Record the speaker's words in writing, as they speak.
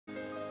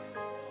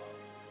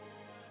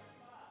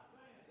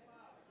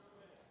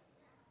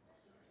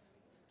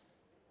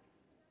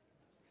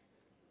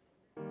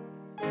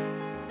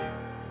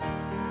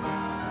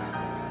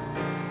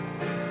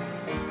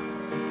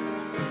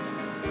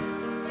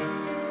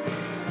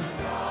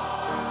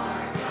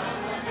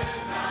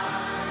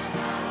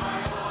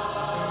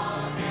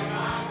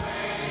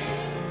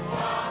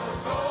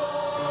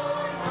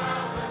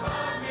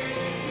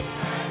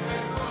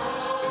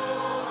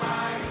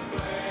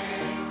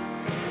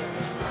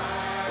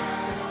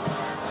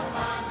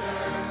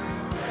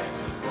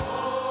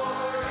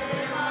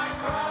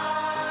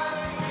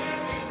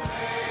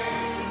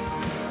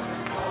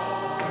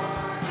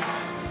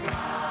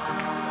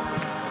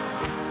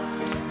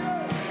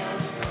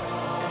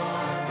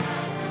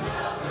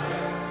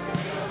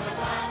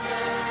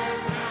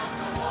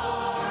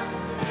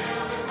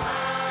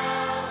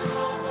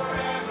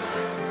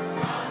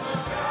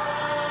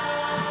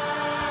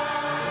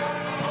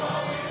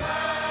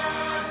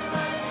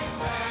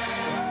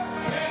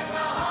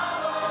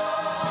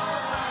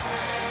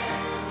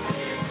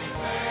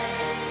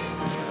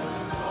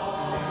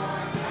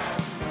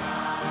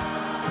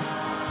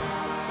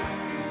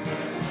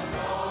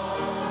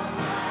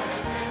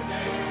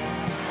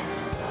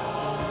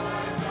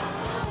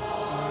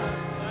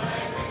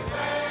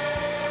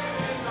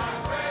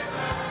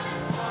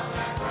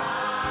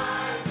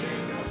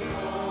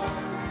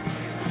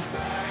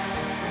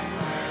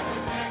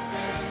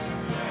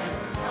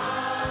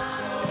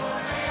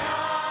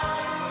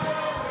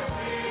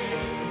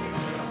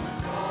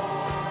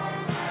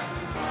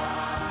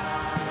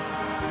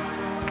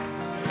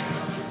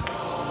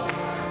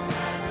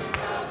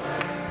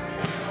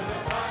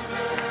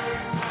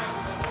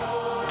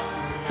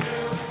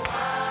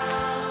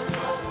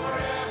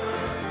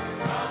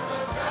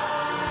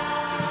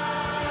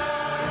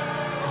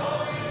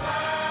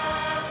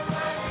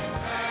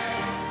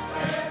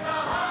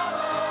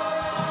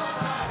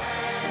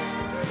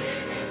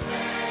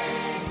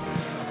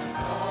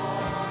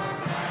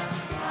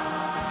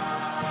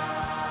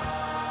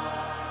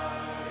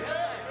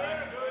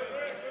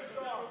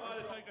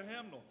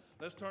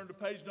turn to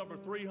page number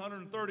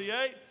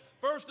 338.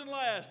 First and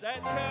last,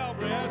 at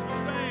Calvary, as we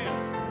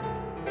stand.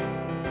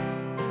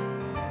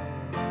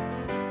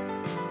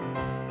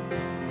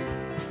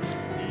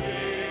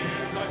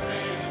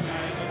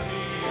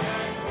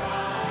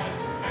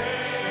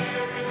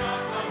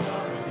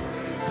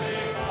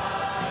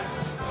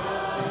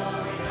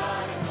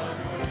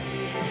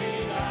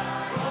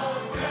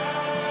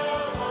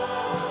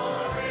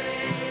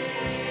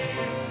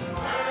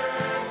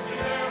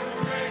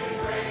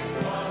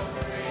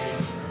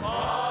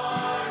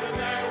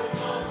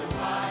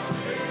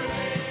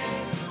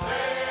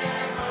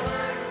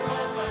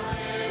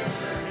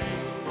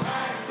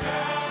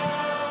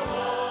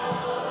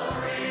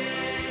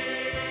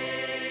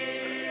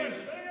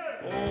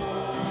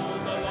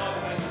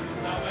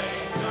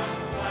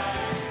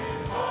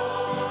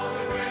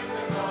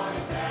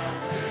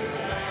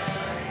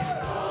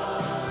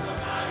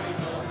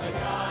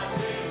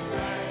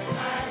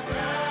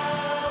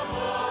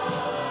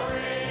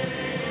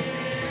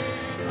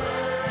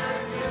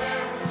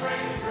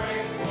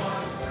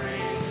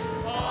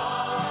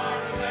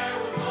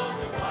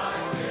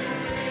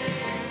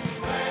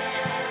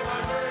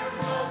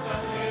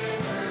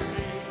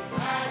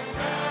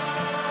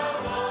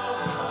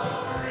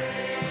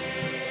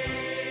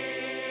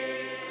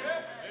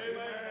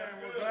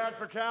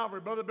 Calvary.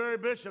 Brother Barry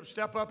Bishop,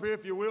 step up here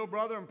if you will,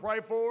 brother, and pray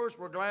for us.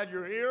 We're glad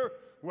you're here.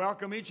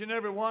 Welcome each and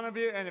every one of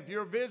you. And if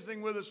you're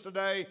visiting with us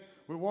today,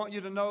 we want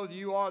you to know that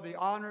you are the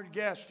honored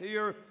guest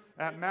here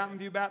at Mountain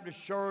View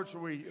Baptist Church.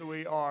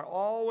 We are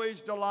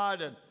always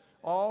delighted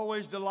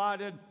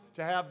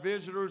to have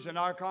visitors in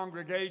our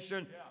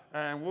congregation.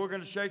 And we're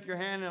going to shake your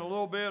hand in a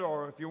little bit,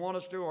 or if you want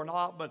us to or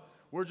not, but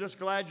we're just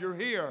glad you're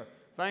here.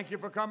 Thank you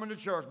for coming to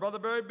church. Brother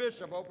Barry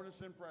Bishop, open us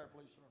in prayer,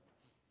 please, sir.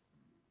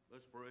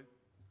 Let's pray.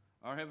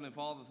 Our Heavenly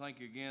Father, thank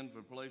you again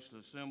for the place to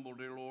assemble,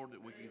 dear Lord,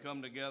 that we can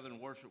come together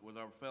and worship with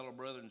our fellow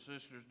brothers and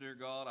sisters, dear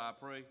God. I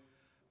pray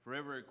for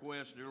every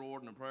request, dear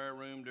Lord, in the prayer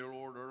room, dear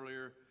Lord,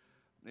 earlier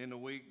in the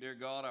week, dear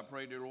God. I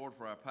pray, dear Lord,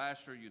 for our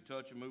pastor, you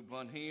touch and move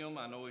upon him.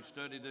 I know he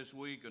studied this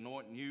week,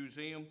 anoint and use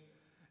him.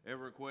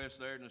 Every request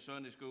there in the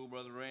Sunday school,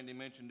 Brother Randy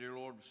mentioned, dear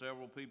Lord,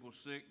 several people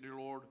sick, dear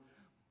Lord.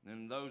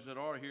 And those that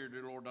are here,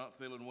 dear Lord, not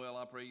feeling well,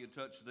 I pray you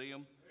touch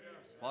them.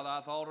 Father,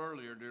 I thought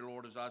earlier, dear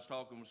Lord, as I was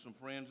talking with some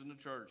friends in the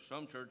church,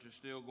 some churches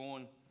still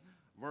going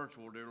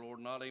virtual, dear Lord,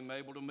 not even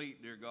able to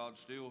meet, dear God,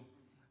 still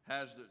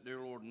has, dear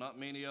Lord, not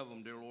many of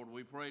them, dear Lord.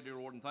 We pray, dear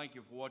Lord, and thank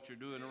you for what you're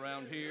doing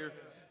around here.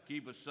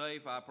 Keep us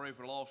safe. I pray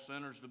for lost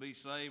sinners to be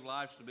saved,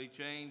 lives to be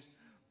changed.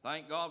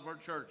 Thank God for a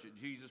church that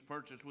Jesus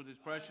purchased with his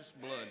precious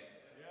blood.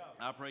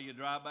 I pray you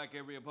drive back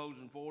every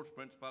opposing force,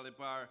 principality,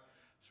 power,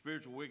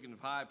 spiritual wickedness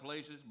of high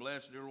places.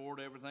 Bless, dear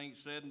Lord, everything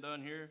said and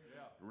done here.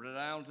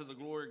 Redound to the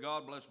glory of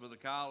God. Bless Brother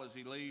Kyle as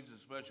he leads the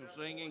special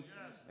singing.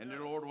 And,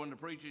 dear Lord, when the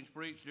preaching's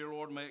preached, dear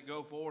Lord, may it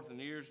go forth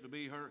and ears to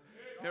be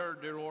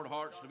heard, dear Lord,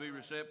 hearts to be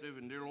receptive,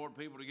 and, dear Lord,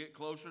 people to get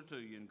closer to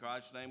you. In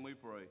Christ's name we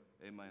pray.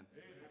 Amen. Amen.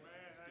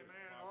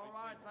 All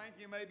right, thank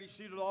you. You may be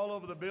seated all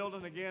over the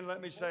building. Again,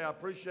 let me say I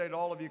appreciate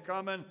all of you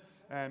coming,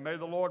 and may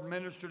the Lord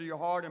minister to your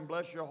heart and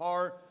bless your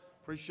heart.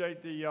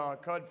 Appreciate the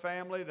Cudd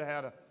family. They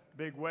had a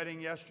big wedding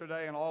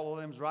yesterday, and all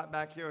of them's right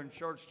back here in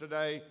church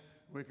today.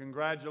 We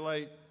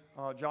congratulate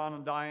John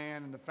and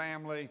Diane and the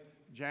family.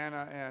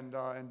 Jana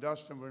and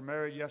Dustin were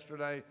married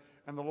yesterday,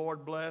 and the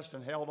Lord blessed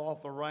and held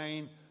off the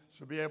rain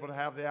to be able to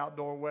have the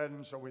outdoor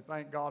wedding, so we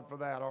thank God for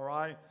that, all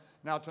right?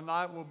 Now,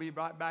 tonight we'll be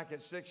right back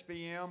at 6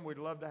 p.m. We'd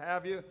love to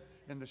have you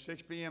in the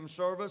 6 p.m.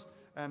 service,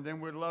 and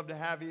then we'd love to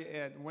have you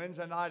at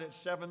Wednesday night at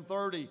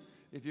 7:30.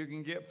 If you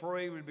can get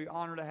free, we'd be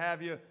honored to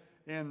have you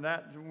in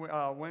that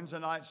Wednesday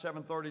night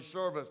 7:30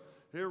 service.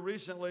 Here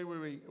recently,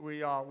 we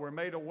were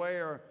made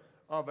aware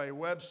of a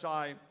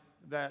website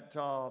that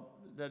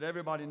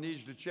everybody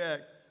needs to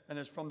check, and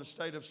it's from the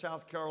state of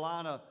South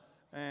Carolina,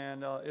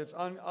 and it's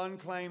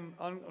unclaimed,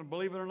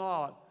 believe it or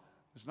not,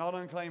 it's not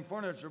unclaimed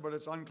furniture, but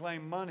it's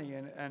unclaimed money,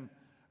 and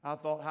I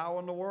thought, how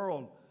in the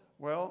world?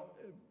 Well,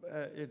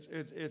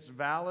 it's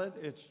valid,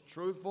 it's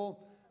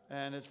truthful,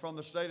 and it's from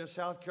the state of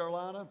South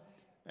Carolina,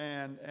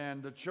 and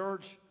the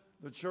church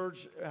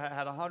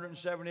had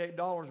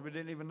 $178 we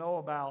didn't even know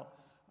about.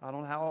 I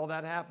don't know how all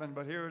that happened,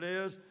 but here it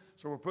is.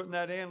 So we're putting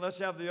that in. Let's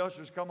have the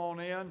ushers come on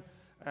in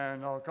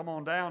and come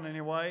on down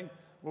anyway.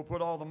 We'll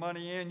put all the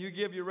money in. You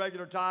give your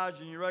regular tithes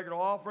and your regular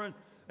offering.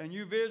 And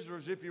you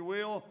visitors, if you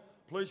will,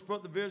 please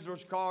put the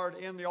visitor's card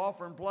in the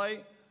offering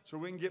plate so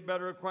we can get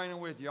better acquainted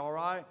with you, all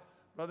right?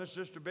 Brother and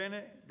Sister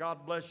Bennett,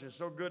 God bless you.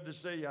 So good to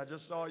see you. I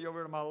just saw you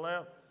over to my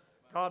left.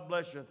 God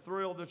bless you.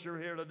 Thrilled that you're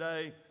here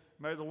today.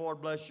 May the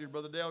Lord bless you.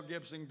 Brother Dale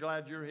Gibson,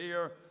 glad you're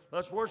here.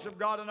 Let's worship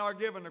God in our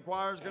giving. The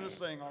choir is going to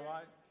sing, all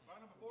right? Bar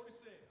number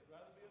 46,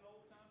 rather be an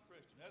old-time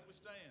Christian. As we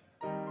stand.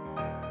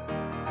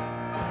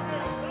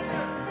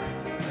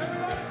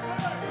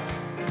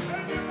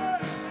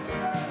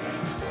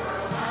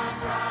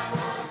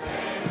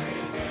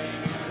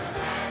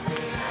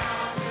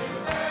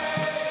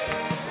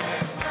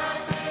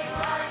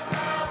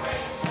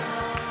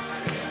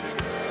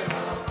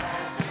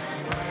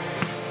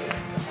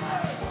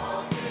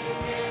 Walking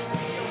in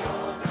the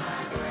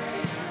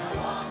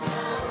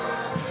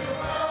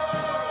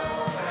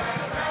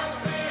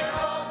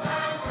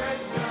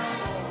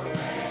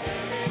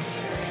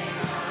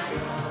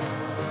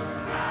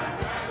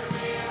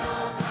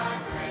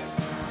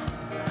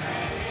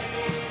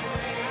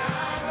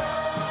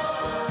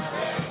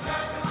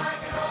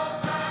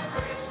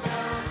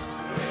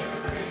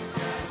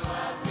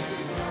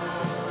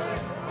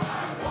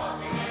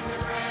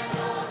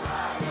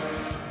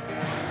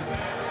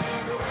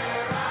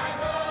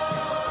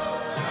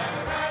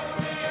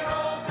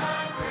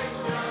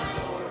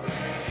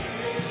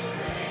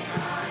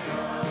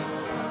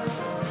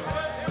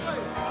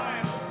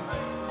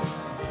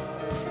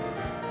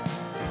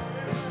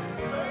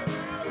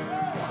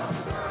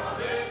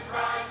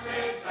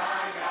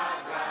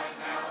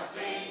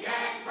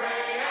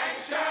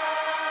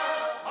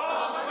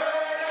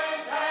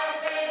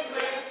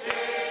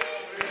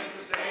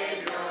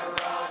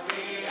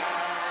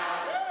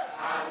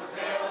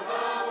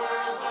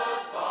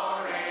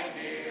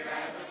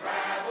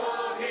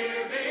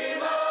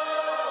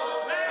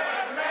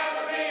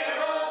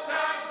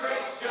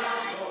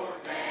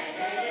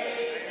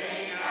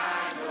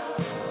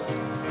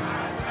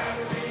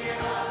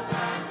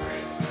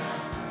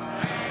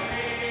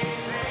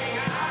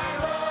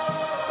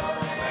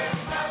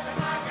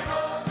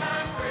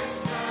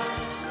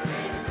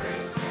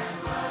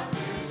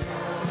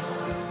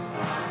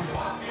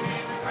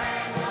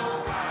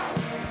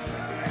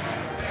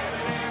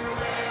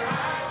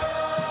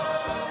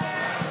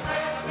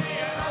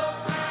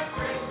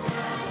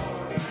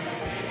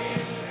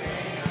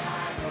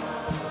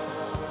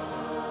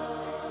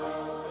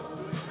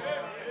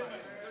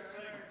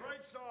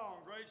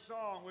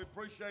song. We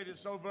appreciate it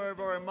so very,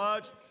 very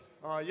much.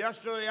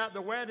 Yesterday at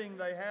the wedding,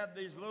 they had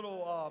these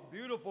little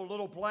beautiful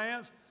little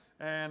plants,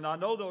 and I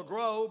know they'll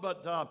grow,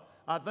 but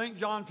I think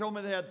John told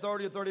me they had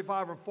 30 or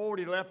 35 or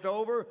 40 left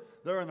over.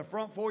 They're in the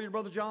front foyer,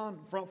 Brother John,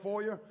 front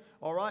foyer.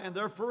 All right, and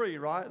they're free,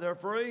 right? They're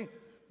free?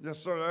 Yes,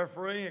 sir, they're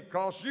free. It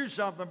costs you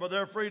something, but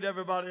they're free to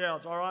everybody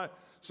else, all right?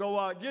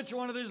 So get you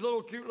one of these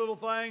little cute little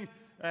things,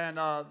 and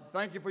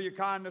thank you for your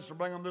kindness to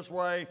bring them this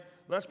way.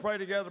 Let's pray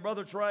together.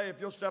 Brother Trey,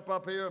 if you'll step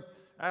up here,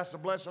 ask the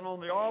blessing on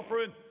the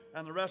offering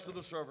and the rest of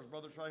the service.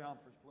 Brother Trey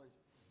Humphreys, please.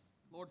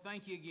 Lord,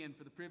 thank you again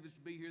for the privilege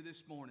to be here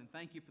this morning.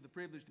 Thank you for the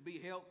privilege to be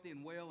healthy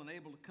and well and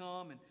able to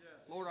come. And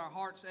Lord, our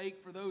hearts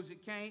ache for those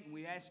that can't. And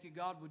we ask you,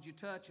 God, would you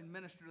touch and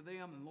minister to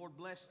them? And Lord,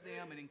 bless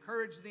them and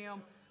encourage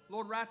them.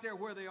 Lord, right there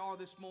where they are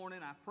this morning,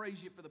 I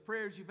praise you for the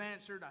prayers you've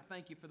answered. I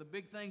thank you for the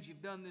big things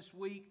you've done this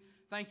week.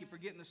 Thank you for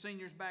getting the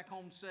seniors back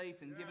home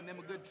safe and giving them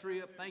a good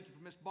trip. Thank you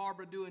for Miss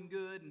Barbara doing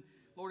good. And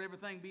Lord,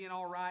 everything being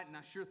all right. And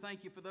I sure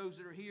thank you for those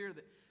that are here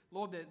that,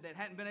 Lord, that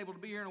hadn't been able to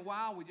be here in a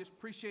while. We just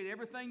appreciate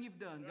everything you've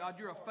done. God,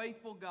 you're a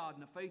faithful God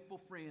and a faithful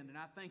friend. And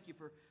I thank you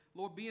for,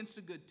 Lord, being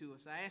so good to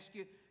us. I ask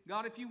you,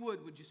 God, if you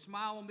would you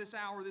smile on this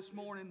hour this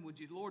morning? Would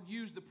you, Lord,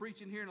 use the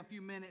preaching here in a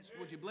few minutes?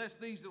 Would you bless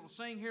these that will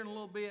sing here in a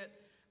little bit?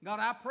 God,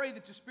 I pray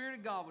that the Spirit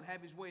of God would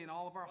have His way in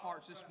all of our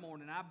hearts this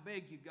morning. I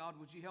beg you, God,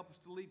 would you help us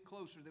to leave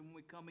closer than when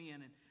we come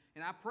in?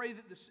 And I pray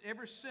that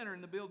every sinner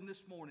in the building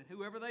this morning,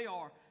 whoever they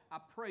are, I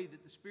pray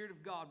that the Spirit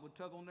of God would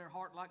tug on their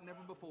heart like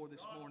never before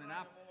this morning.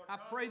 I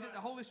pray that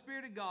the Holy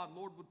Spirit of God,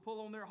 Lord, would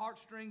pull on their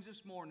heartstrings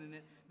this morning,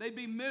 that they'd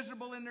be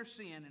miserable in their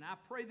sin. And I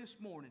pray this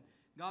morning,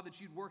 God,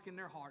 that you'd work in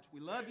their hearts. We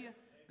love you.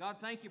 God,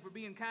 thank you for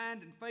being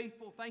kind and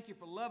faithful. Thank you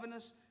for loving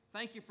us.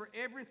 Thank you for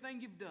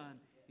everything you've done.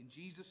 In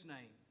Jesus'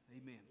 name,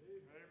 amen.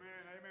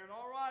 Amen.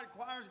 All right,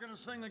 choir's going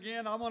to sing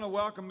again. I want to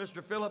welcome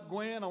Mr. Philip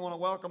Gwynn. I want to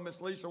welcome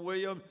Miss Lisa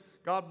Williams.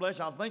 God bless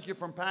you. I think you're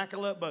from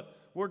Pacolet, but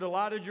we're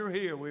delighted you're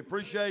here. We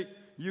appreciate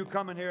you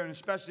coming here and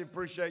especially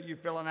appreciate you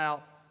filling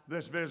out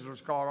this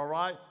visitor's card, all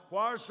right?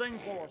 Choir, sing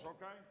for us,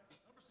 okay?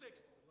 Number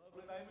 60,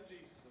 lovely name of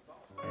Jesus. That's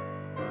all.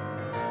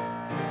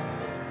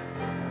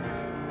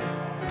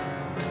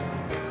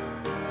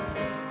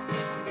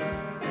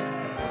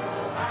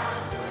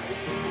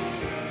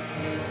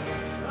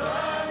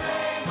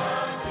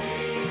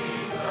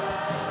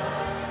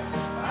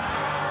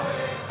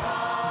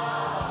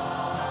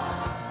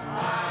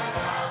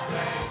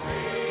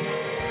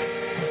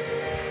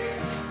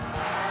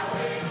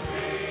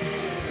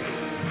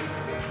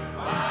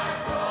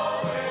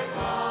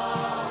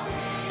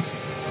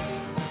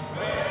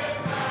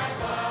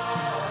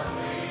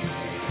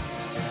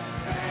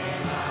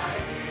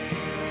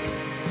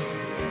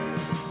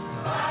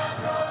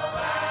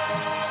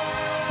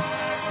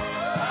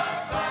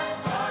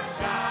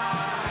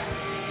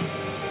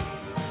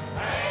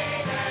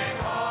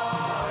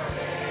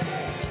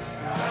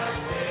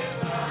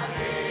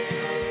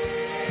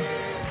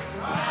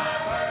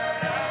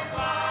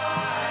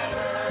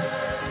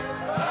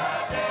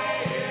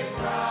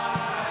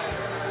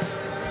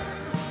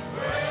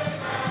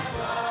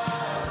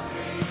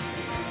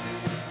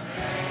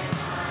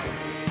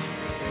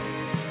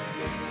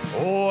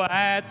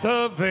 At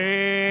the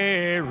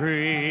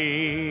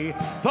very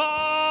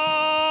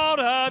thought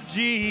of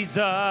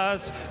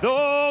Jesus,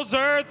 those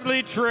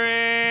earthly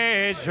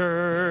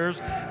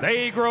treasures,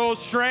 they grow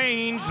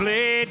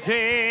strangely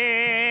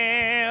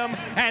dim,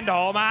 and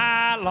all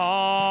my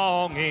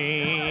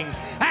longing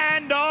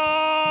and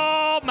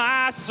all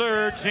my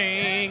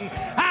searching,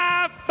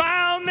 I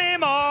found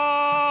them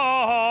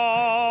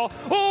all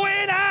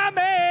when I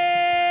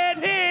met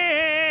Him.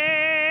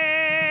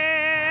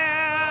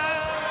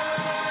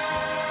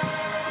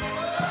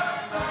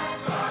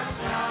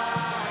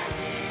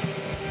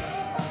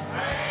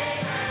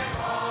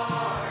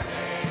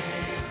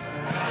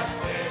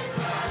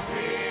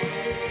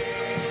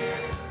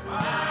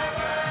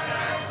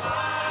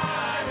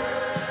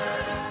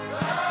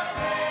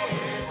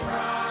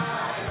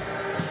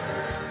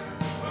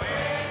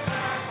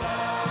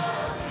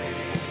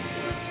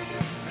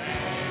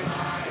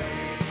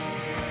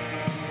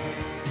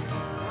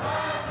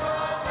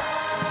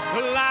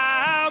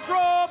 Clouds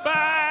roll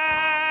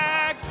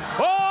back,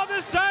 oh,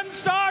 the sun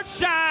starts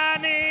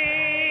shining,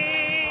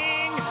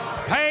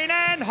 pain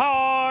and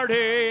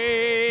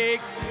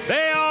heartache,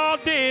 they all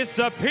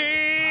disappear.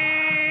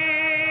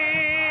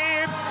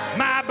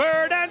 My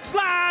burden's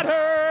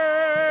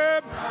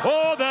lighter,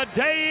 oh, the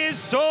day is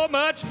so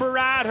much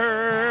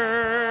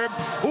brighter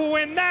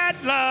when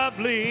that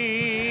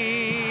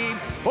lovely,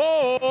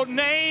 oh,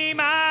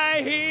 name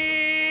I hear.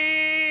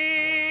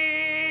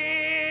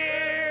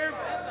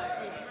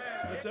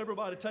 Let's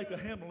everybody take a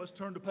hymn and let's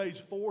turn to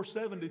page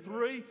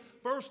 473.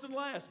 First and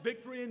last,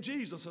 Victory in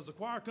Jesus, as the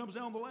choir comes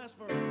down the last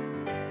verse.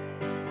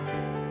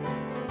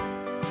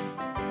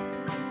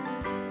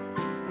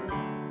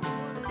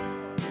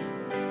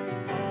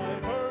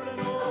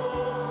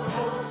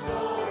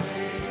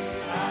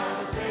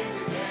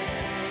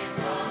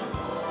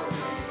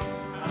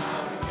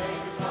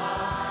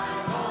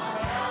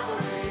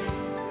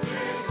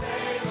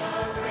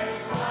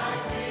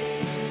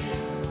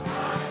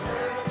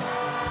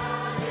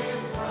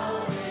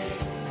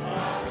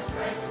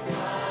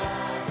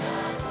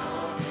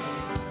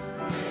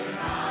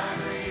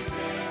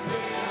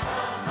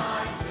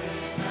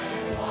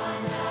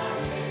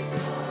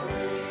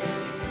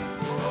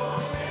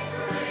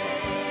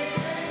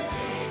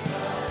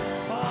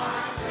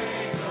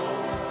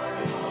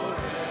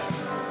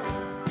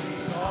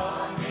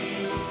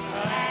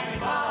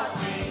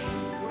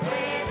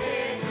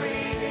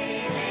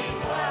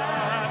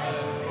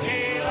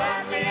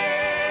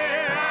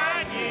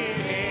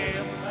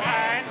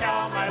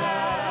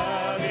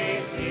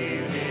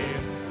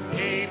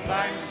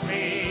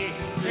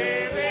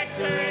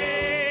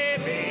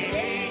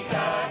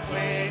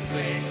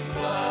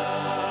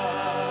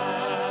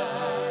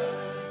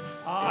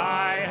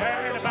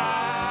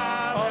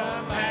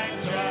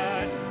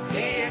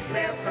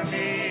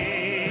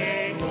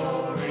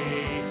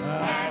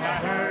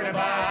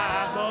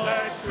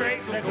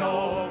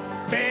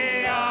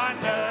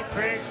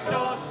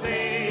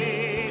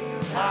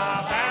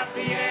 about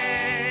the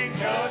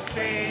angels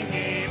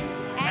singing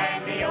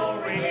and the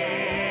old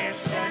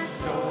redemption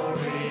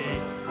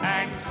story.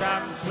 And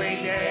some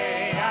sweet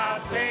day I'll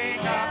sing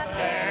up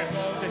there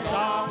the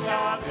song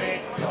of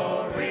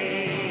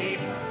victory.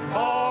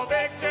 Oh,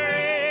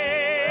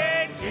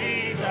 victory in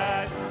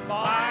Jesus,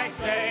 my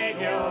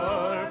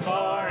Savior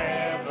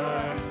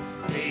forever.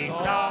 He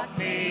sought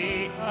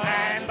me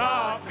and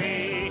bought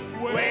me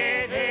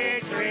with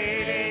his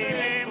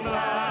redeeming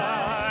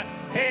blood.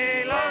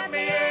 He loved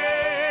me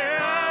ere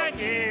I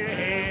knew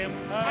him,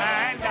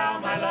 and all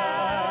my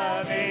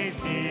love is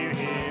due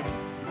him.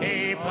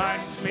 He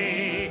plunged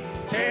me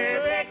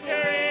to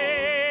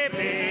victory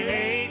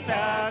beneath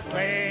the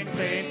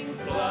cleansing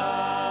blood.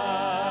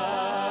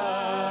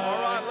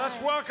 All right, let's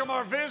welcome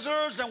our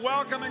visitors and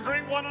welcome and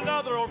greet one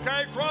another,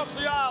 okay? Cross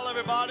the aisle,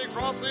 everybody.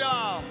 Cross the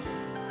aisle.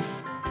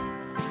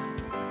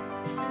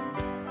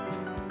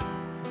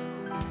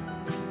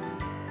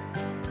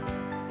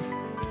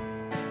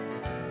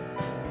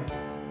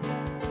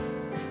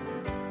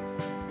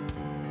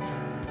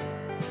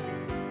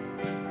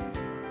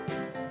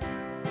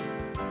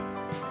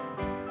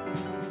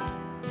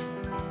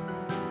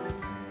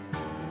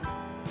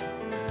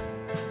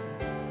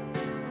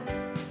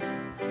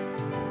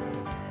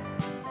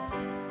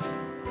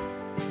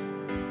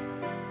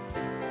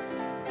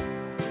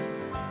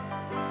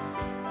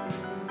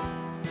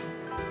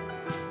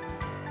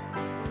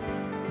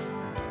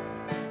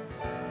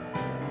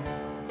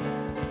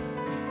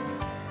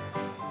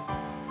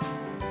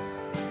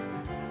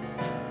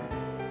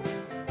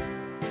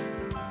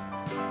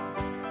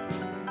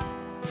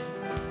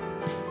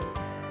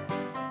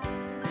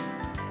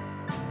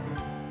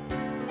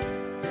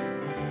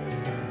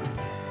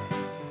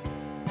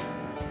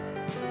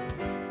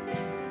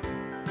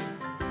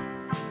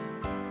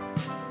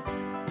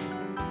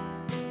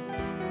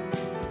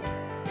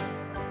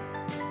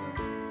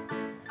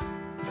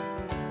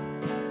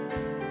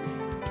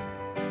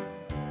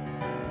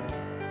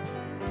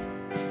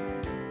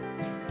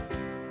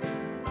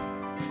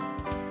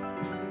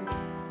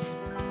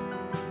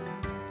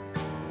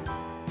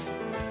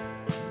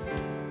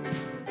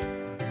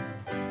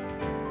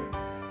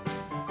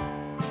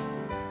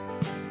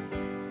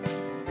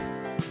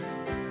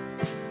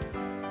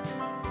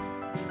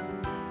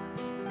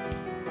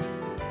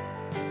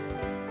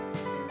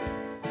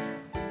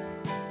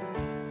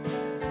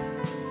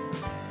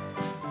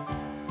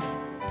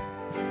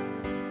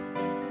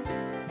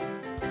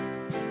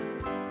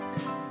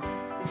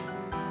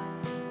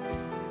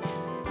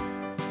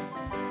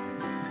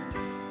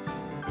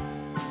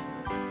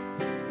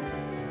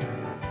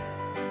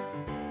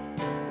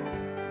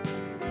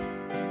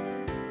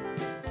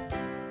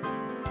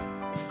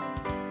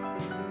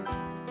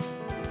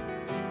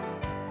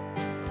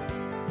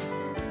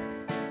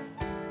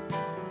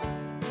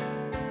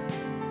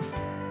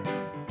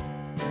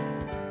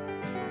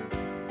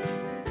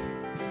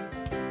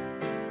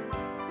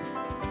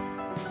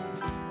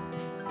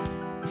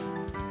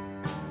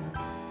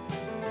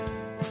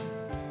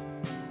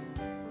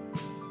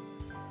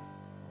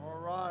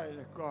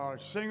 Our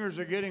singers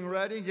are getting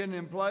ready, getting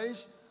in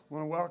place. I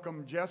want to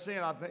welcome Jesse,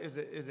 and I think, is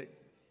it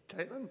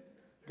Caitlin?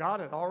 Got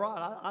it, all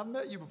right. I've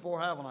met you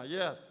before, haven't I?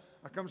 Yes.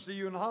 I come see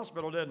you in the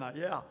hospital, didn't I?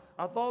 Yeah,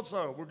 I thought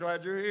so. We're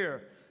glad you're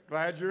here.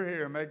 Glad you're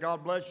here. May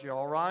God bless you,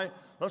 all right?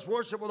 Let's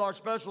worship with our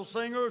special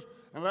singers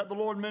and let the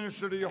Lord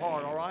minister to your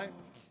heart, all right?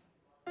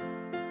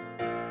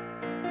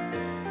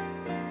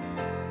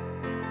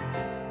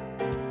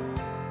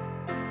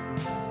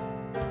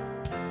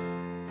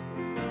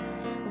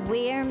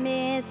 We're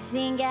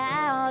missing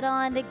out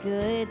on the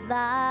good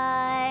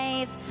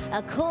life,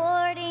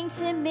 according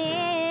to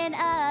men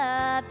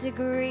of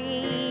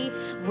degree.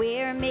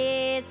 We're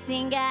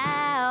missing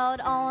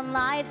out on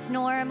life's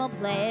normal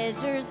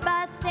pleasures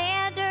by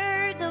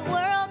standards of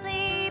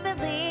worldly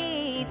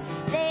belief.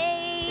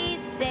 They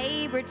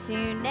say we're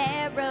too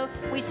narrow,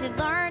 we should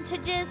learn to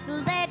just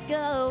let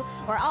go.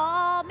 We're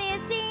all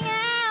missing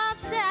out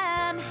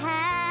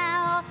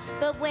somehow.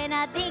 But when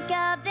I think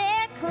of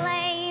their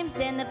claims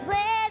and the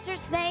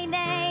pleasures they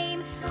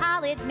name,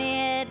 I'll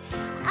admit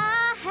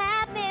I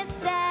have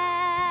missed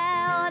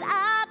out.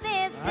 I've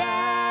missed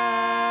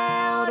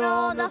out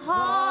on the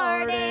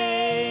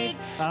heartache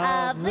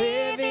of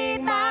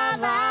living my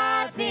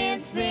life in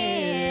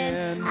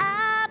sin.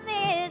 I've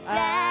missed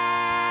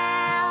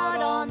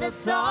out on the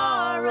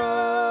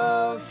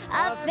sorrow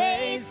of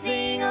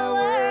facing a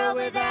world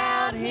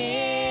without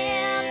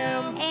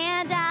Him.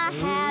 And I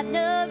have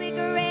no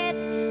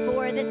regrets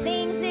for the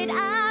things that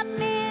I've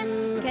missed,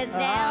 'cause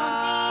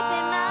down deep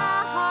in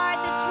my heart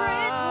the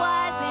truth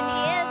was and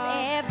is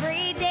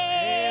every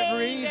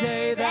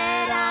day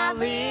that I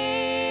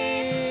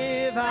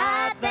live,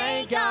 I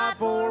thank God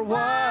for what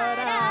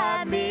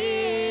I missed.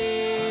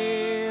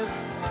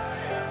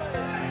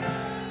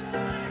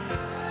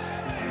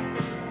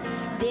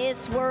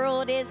 This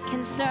world is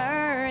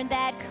concerned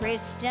that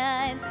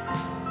Christians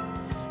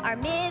are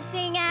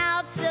missing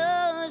out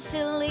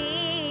socially.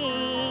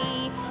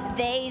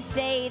 They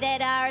say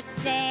that our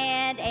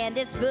stand and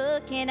this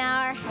book in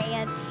our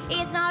hand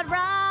is not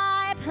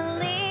right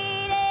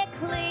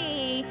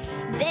politically.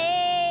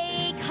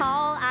 They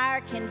call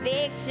our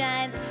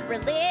convictions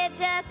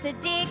religious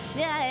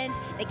addictions.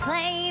 They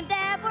claim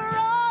that we're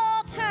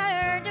all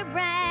turned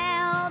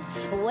around.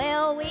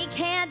 Well, we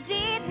can't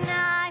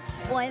deny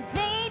one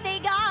thing they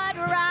got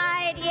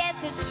right.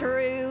 Yes, it's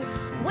true.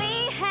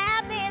 We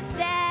have missed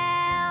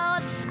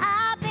out.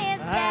 I've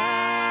missed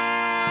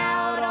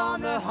out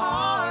on the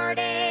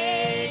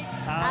heartache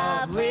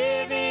of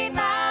living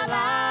my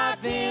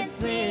life in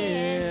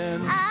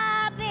sin.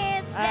 I've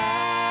missed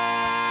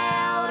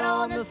out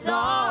on the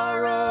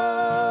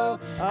sorrow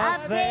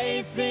of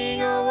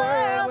facing a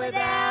world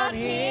without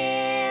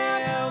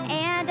Him.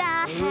 And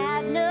I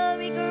have no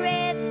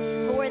regrets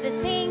for the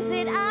things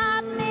that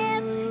I've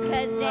missed,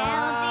 'cause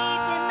down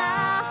deep in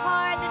my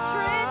heart the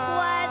truth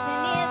was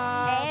and is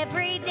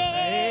every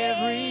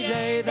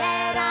day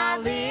that I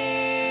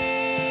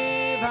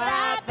live,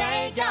 I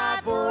thank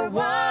God for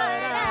what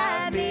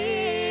I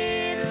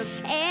missed.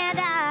 And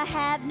I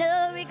have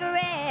no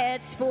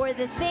regrets for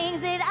the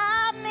things that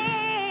I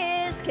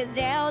missed, 'cause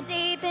down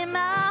deep in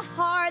my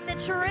heart the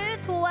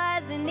truth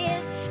was and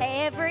is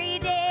every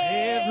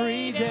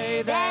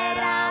day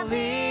that I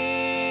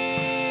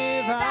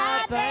live,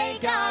 I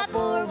thank God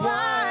for what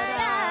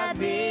I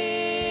missed,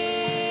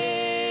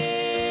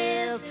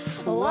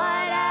 what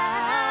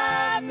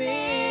I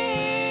missed.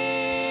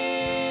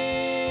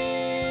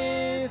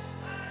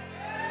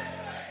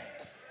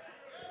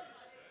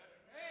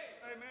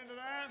 Amen to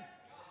that.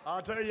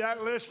 I'll tell you,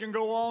 that list can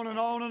go on and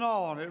on and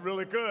on. It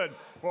really could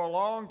for a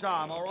long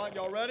time. All right,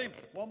 y'all ready?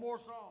 One more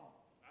song.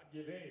 I'd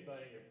give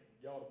anything if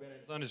y'all have been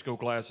in Sunday school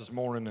class this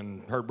morning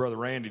and heard Brother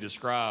Randy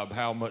describe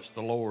how much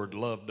the Lord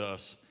loved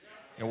us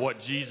and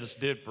what Jesus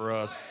did for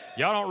us.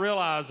 Y'all don't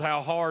realize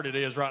how hard it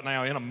is right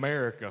now in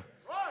America.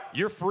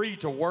 You're free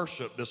to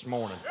worship this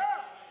morning.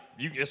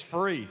 It's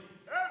free.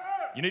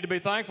 You need to be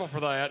thankful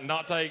for that and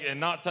not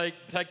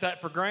take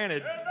that for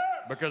granted,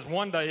 because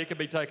one day it could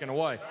be taken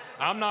away.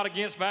 I'm not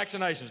against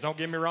vaccinations. Don't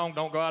get me wrong.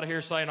 Don't go out of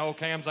here saying, oh,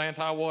 Cam's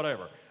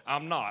anti-whatever.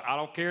 I'm not. I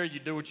don't care. You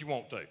do what you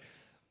want to.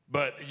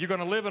 But you're going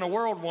to live in a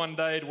world one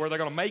day where they're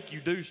going to make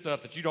you do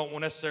stuff that you don't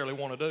necessarily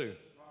want to do.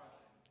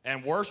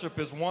 And worship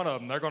is one of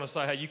them. They're going to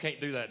say, hey, you can't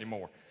do that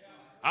anymore.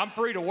 I'm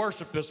free to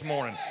worship this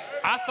morning.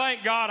 I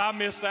thank God I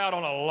missed out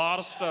on a lot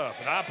of stuff,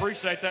 and I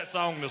appreciate that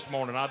song this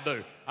morning. I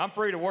do. I'm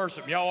free to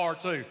worship. Y'all are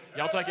too.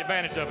 Y'all take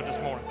advantage of it this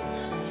morning.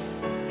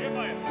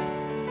 Amen.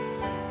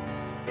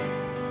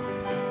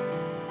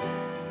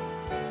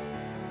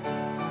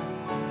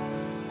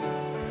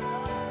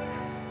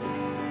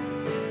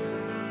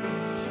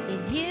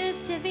 It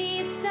used to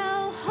be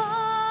so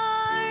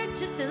hard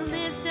just to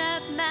lift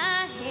up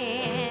my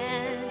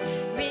hand.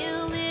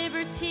 Real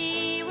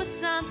liberty was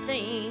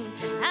something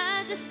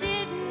I just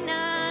didn't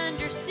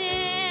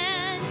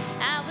understand.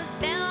 I was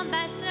bound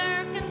by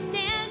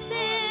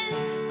circumstances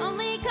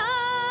only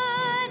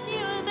God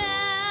knew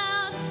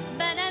about,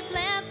 but I've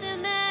left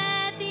them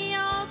at the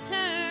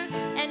altar,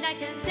 and I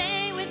can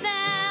say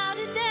without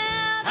a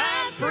doubt,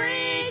 I'm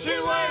free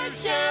to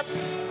worship,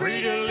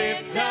 free to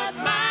lift up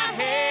my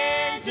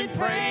hands and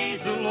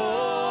praise the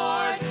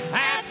Lord.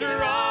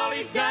 After all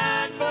He's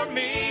done for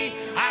me,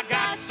 I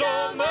got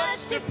so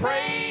much to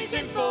praise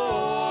Him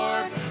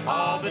for.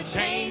 All the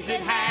chains that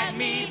had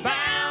me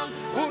bound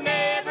will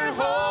never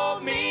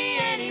hold me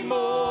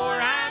anymore.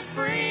 I'm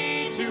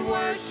free to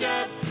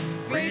worship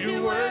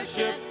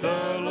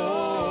the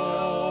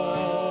Lord.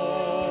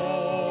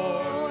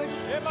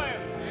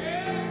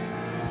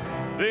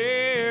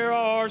 There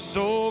are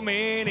so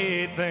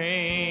many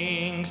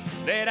things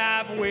that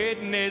I've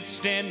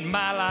witnessed in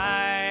my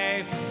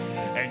life,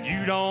 and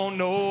you don't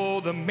know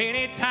the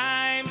many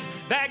times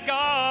that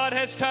God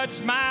has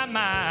touched my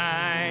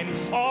mind.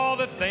 All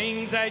the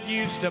things that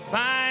used to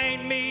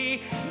bind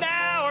me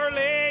now are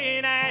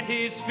laying at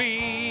His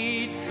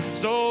feet.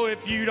 So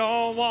if you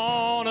don't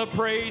want to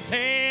praise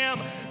Him,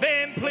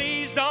 then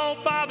please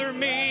don't bother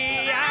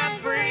me. I'm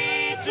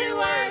free to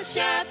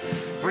worship,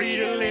 free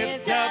to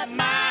lift up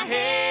my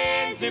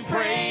hands and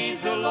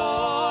praise the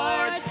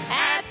Lord.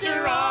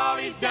 After all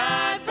He's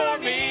done for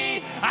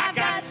me, I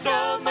got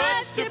so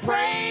much to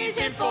praise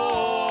Him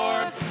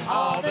for.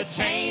 All the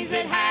chains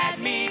that had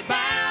me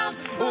bound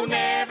will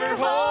never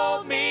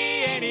hold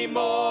me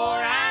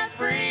anymore. I'm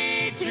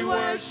free to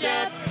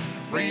worship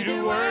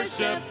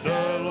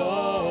the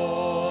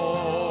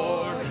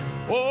Lord.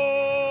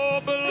 Oh,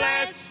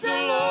 bless the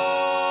Lord,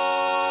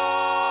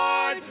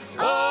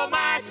 oh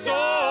my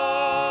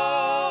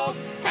soul,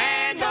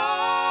 and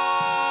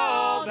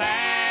all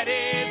that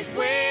is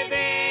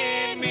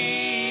within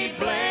me.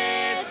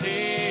 Bless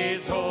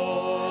His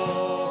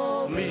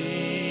holy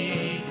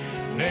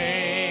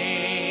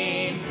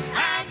name.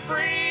 I'm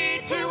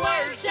free to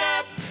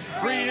worship,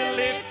 free to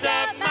lift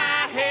up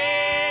my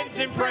hands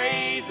and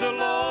praise the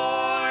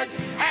Lord.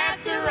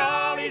 After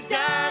all He's done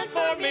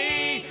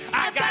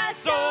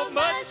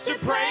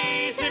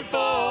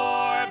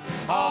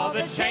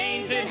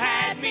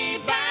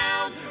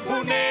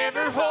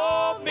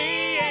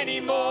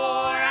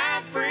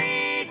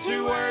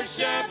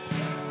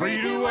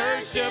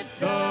worship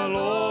the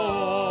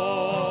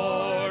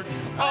Lord.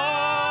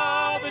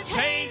 All the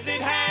chains that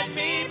had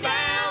me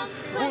bound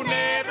will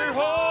never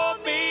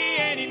hold me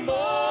anymore.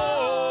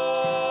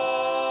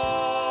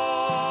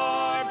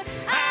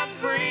 I'm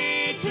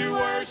free to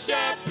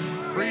worship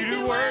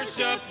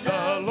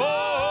the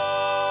Lord.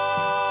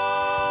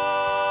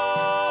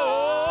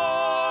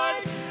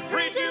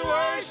 Free to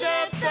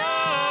worship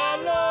the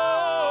Lord.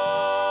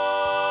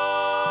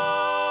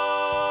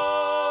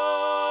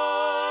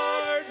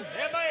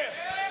 Amen.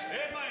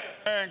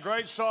 And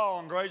great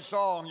song, great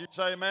song. You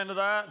say amen to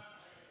that?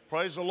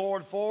 Praise the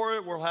Lord for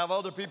it. We'll have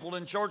other people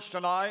in church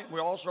tonight. We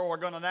also are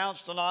going to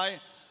announce tonight,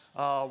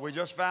 we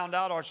just found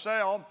out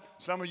ourselves.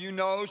 Some of you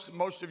know,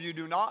 most of you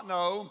do not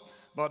know,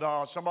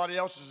 but somebody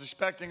else is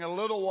expecting a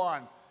little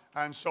one.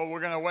 And so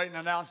we're going to wait and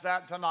announce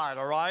that tonight,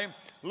 all right?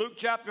 Luke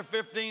chapter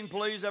 15,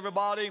 please,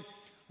 everybody.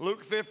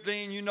 Luke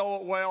 15, you know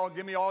it well.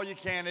 Give me all you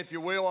can, if you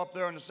will, up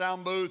there in the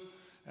sound booth.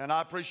 And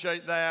I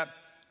appreciate that.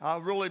 I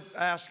really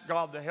ask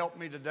God to help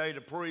me today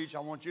to preach. I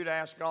want you to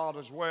ask God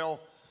as well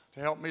to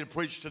help me to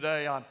preach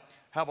today. I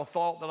have a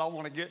thought that I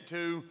want to get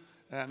to,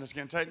 and it's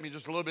going to take me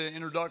just a little bit of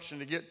introduction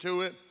to get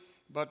to it.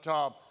 But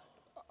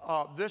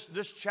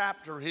this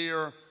chapter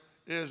here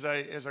is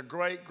a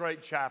great,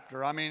 great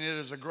chapter. I mean, it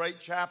is a great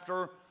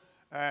chapter.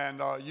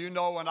 And you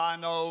know and I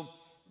know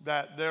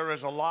that there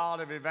is a lot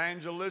of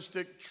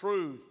evangelistic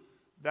truth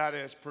that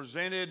is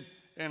presented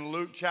in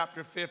Luke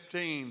chapter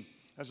 15.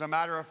 As a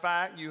matter of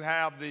fact, you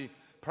have the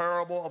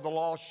parable of the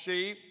lost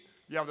sheep.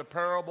 You have the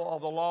parable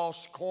of the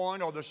lost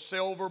coin or the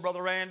silver,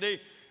 Brother Randy.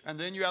 And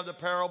then you have the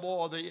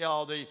parable of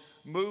the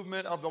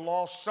movement of the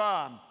lost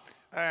son.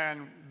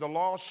 And the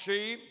lost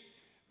sheep,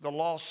 the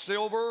lost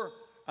silver,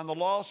 and the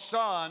lost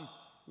son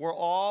were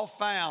all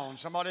found.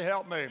 Somebody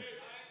help me.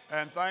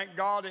 And thank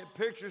God it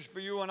pictures for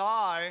you and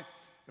I,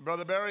 and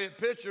Brother Barry, it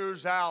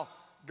pictures how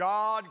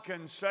God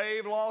can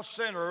save lost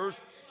sinners,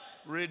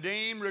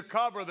 redeem,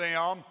 recover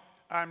them,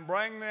 and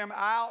bring them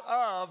out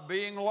of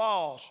being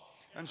lost.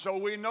 And so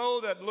we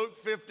know that Luke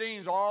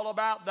 15 is all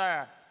about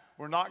that.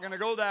 We're not going to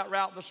go that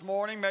route this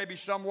morning, maybe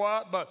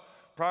somewhat, but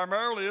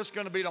primarily it's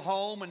going to be the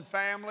home and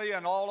family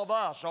and all of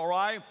us, all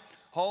right?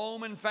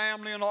 Home and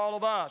family and all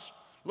of us.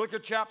 Look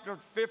at chapter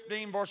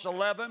 15, verse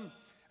 11.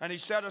 And he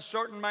said, a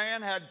certain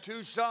man had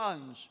 2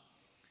 sons.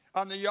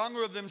 And the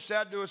younger of them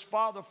said to his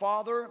father,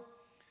 Father,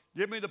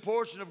 give me the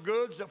portion of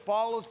goods that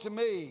falleth to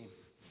me.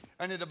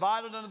 And he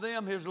divided unto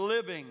them his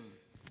living.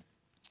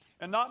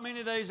 And not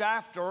many days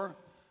after,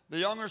 the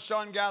younger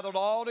son gathered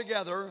all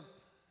together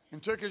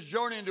and took his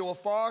journey into a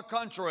far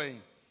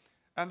country,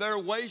 and there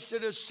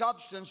wasted his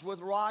substance with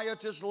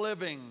riotous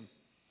living.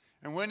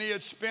 And when he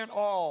had spent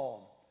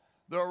all,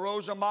 there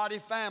arose a mighty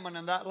famine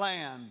in that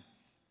land,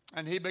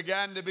 and he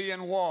began to be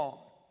in want.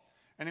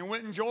 And he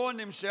went and joined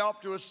himself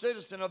to a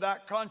citizen of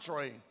that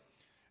country,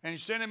 and he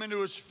sent him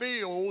into his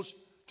fields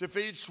to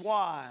feed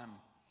swine.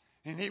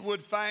 And he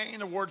would fain,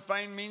 the word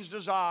fain means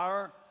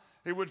desire,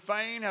 he would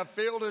fain have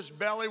filled his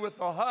belly with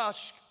the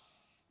husk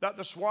that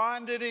the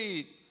swine did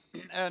eat,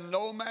 and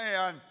no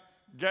man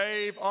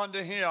gave unto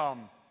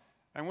him.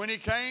 And when he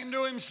came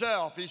to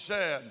himself, he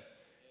said,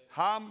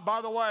 by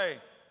the way,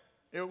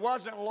 it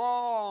wasn't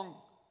long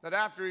that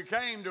after he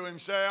came to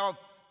himself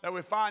that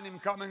we find him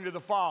coming to the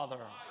Father.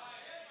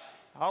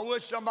 I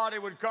wish somebody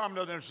would come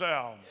to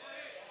themselves.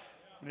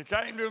 When he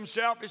came to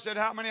himself, he said,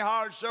 how many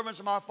hired servants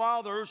of my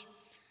father's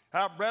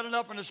have bread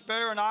enough and to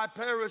spare, and I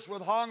perish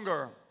with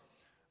hunger?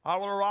 I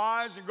will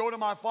arise and go to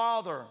my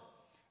father,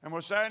 and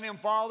will say unto him,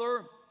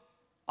 Father,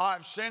 I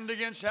have sinned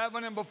against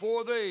heaven and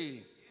before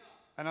thee,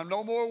 and am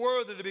no more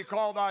worthy to be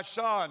called thy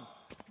son.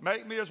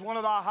 Make me as one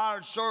of thy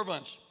hired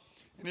servants.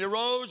 And he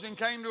arose and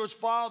came to his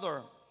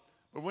father.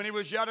 But when he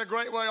was yet a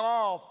great way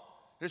off,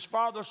 his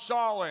father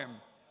saw him,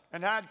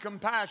 and had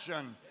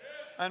compassion,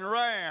 and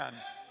ran,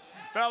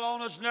 and fell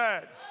on his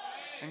neck,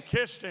 and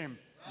kissed him.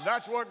 And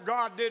that's what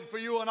God did for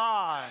you and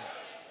I.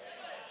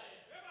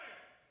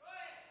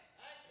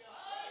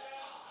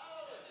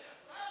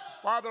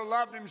 Father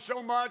loved him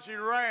so much, he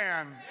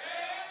ran.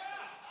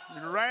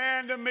 He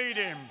ran to meet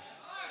him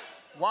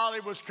while he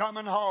was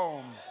coming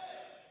home.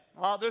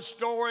 This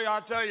story,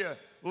 I tell you,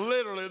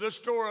 literally, this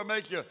story will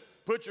make you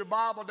put your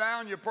Bible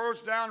down, your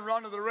purse down,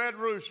 run to the Red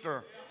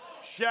Rooster,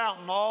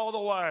 shouting all the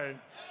way.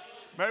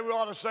 Maybe we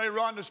ought to say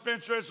run to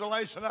Spencer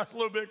Installation. That's a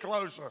little bit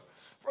closer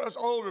for us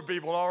older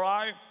people, all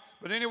right?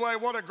 But anyway,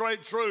 what a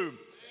great truth.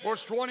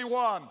 Verse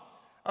 21,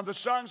 and the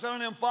son said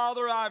unto him,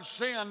 Father, I have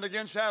sinned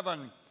against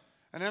heaven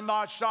and in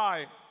thy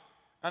sight,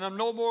 and am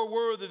no more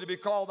worthy to be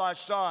called thy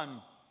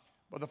son.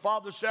 But the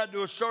father said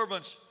to his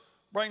servants,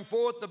 bring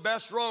forth the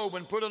best robe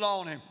and put it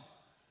on him,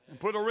 and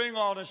put a ring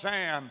on his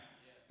hand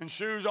and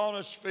shoes on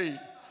his feet,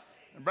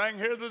 and bring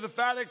hither the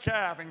fatted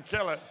calf and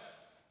kill it.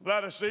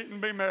 Let us eat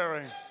and be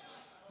merry.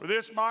 For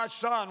this my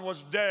son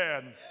was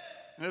dead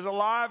and is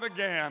alive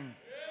again.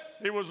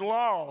 He was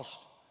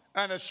lost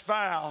and is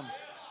found.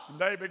 And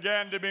they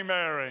began to be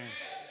merry.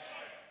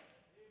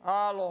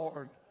 Ah,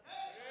 Lord,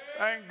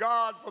 thank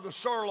God for the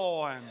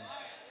sirloin.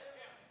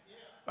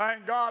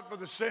 Thank God for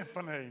the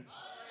symphony.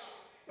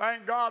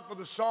 Thank God for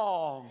the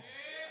song.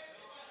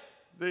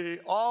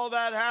 All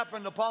that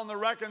happened upon the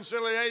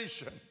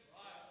reconciliation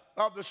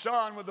of the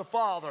Son with the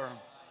Father.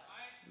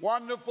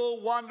 Wonderful,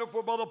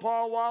 wonderful, Brother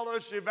Paul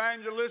Wallace,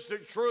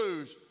 evangelistic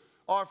truths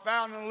are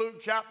found in Luke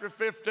chapter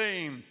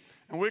 15.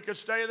 And we could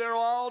stay there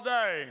all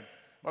day.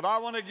 But I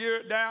want to gear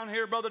it down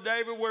here, Brother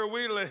David, where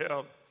we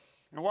live.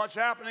 And what's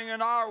happening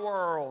in our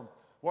world.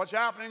 What's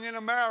happening in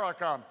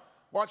America.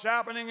 What's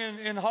happening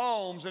in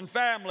homes and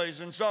families.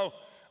 And so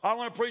I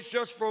want to preach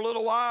just for a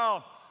little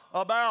while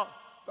about,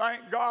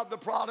 thank God the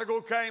prodigal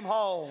came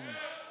home.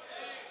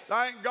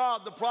 Thank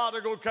God the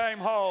prodigal came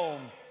home.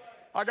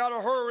 I got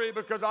to hurry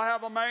because I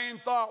have a main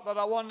thought that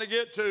I wanted to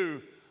get to.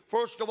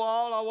 First of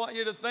all, I want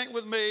you to think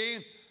with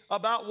me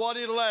about what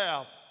he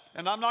left.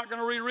 And I'm not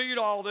going to reread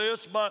all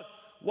this, but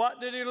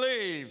what did he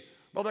leave?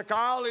 Brother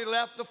Kyle, he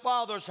left the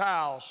Father's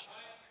house.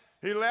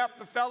 He left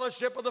the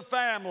fellowship of the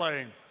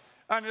family.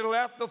 And he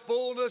left the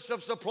fullness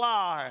of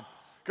supply.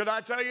 Could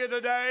I tell you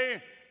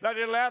today that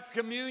he left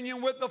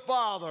communion with the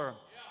Father?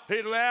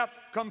 He left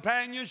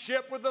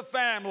companionship with the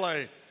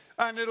family.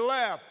 And he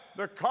left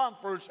the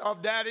comforts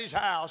of Daddy's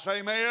house.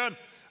 Amen.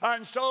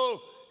 And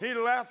so he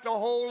left a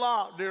whole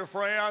lot, dear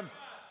friend.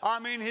 I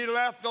mean, he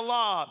left a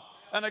lot.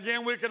 And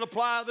again, we can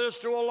apply this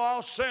to a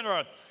lost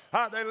sinner.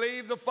 How they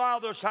leave the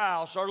Father's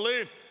house or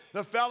leave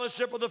the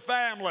fellowship of the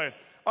family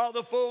or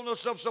the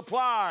fullness of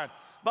supply.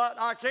 But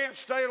I can't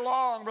stay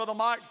long, Brother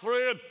Mike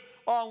Thread,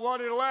 on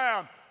what he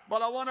left.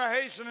 But I want to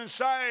hasten and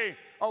say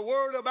a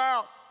word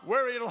about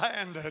where he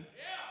landed.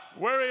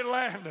 Where he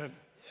landed.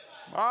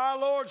 My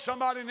Lord,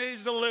 somebody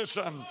needs to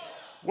listen.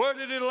 Where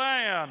did he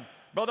land?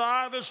 Brother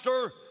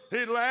Ivester,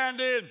 he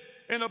landed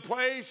in a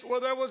place where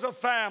there was a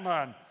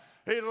famine.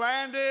 He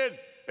landed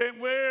in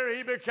where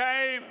he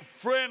became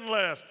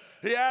friendless.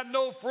 He had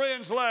no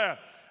friends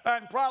left.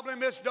 And probably,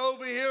 Miss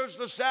Dovey, here's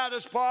the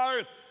saddest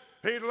part.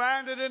 He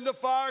landed in the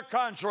far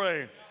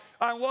country.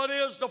 And what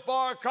is the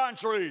far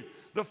country?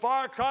 The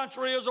far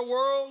country is a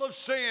world of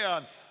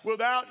sin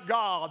without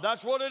God.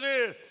 That's what it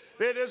is.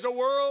 It is a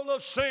world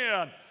of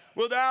sin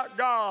without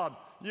God.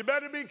 You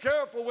better be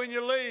careful when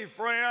you leave,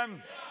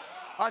 friend.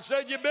 I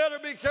said you better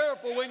be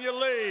careful when you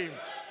leave,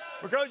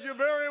 because you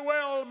very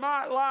well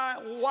might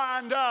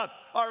wind up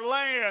or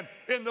land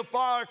in the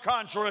far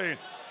country.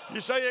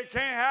 You say it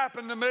can't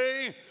happen to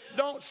me.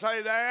 Don't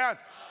say that.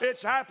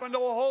 It's happened to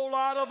a whole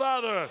lot of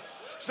others.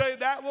 Say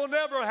that will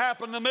never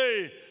happen to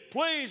me.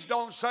 Please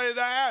don't say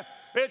that.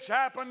 It's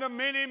happened to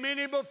many,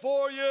 many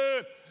before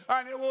you,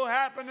 and it will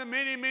happen to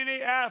many,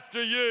 many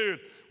after you.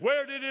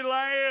 Where did he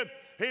land?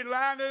 He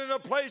landed in a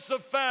place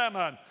of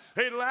famine.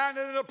 He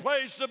landed in a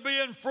place of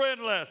being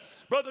friendless.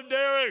 Brother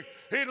Derek,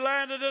 he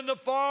landed in the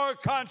far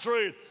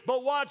country.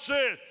 But watch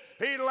this.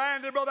 He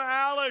landed, Brother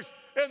Alex,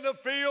 in the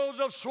fields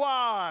of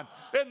swine,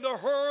 in the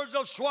herds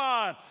of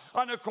swine.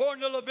 And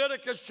according to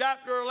Leviticus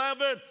chapter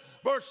 11,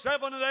 verse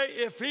 7 and 8,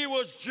 if he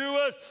was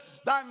Jewish,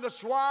 then the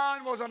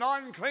swine was an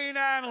unclean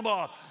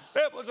animal.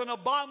 It was an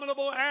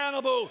abominable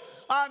animal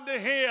unto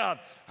him.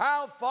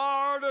 How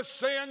far does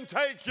sin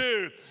take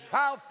you?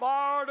 How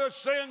far does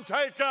sin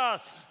take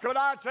us? Could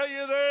I tell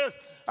you this?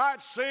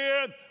 That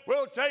sin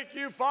will take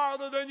you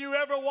farther than you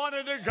ever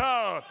wanted to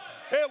go.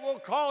 It will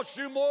cost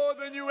you more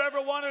than you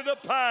ever wanted to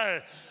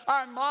pay.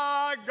 And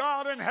my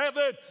God in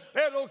heaven,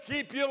 it'll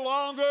keep you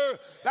longer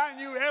than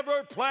you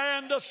ever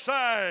planned to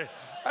stay.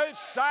 It's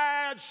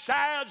sad,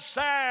 sad,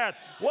 sad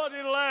what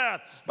he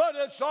left. But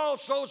it's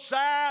also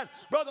sad,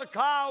 Brother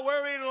Kyle,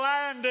 where he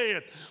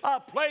landed. A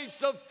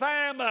place of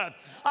famine,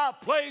 a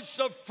place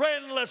of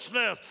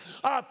friendlessness,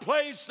 a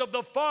place of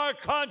the far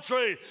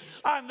country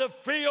and the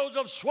fields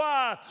of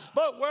swine.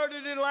 But where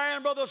did he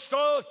land, Brother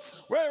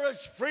Stokes? Where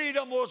his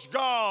freedom was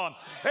gone.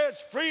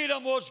 His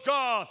freedom was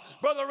gone.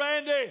 Brother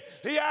Randy,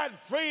 he had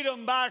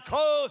freedom back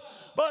home,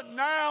 but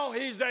now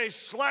he's a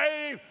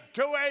slave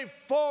to a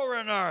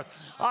foreigner.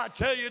 I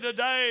tell you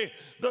today,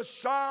 the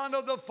Son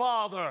of the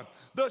Father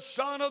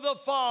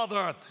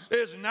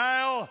is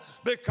now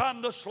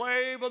become the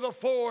slave of the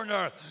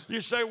foreigner.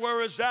 You say,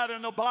 where is that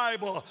in the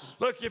Bible?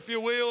 Look, if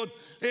you will,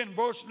 in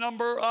verse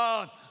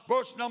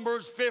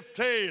numbers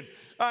 15.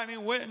 And he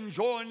went and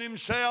joined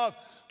himself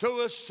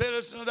to a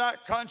citizen of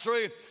that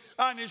country,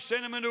 and he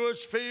sent him into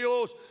his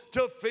fields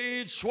to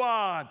feed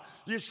swine.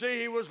 You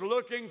see, he was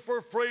looking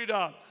for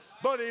freedom,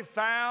 but he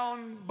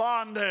found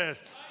bondage.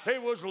 He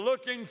was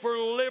looking for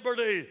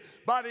liberty,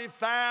 but he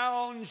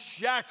found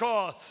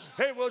shackles.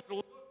 He was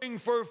looking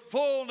for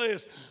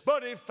fullness,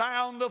 but he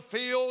found the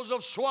fields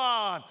of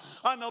swine,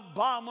 an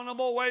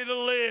abominable way to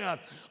live,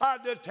 a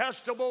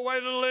detestable way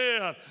to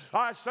live.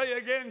 I say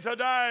again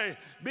today,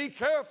 be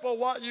careful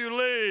what you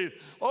leave.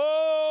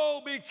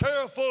 Oh, be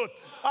careful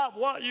of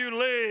what you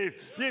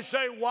leave. You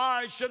say,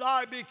 why should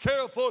I be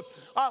careful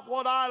of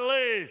what I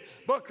leave?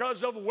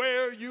 Because of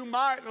where you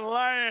might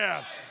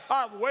land.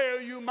 of where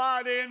you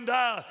might end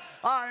up.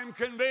 I am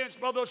convinced,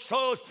 Brother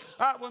Stokes,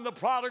 that when the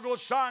prodigal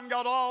son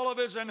got all of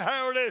his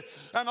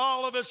inheritance and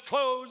all of his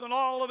clothes and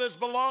all of his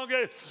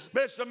belongings,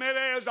 Mr.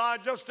 Menez, I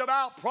just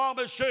about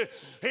promise you,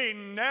 he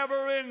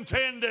never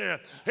intended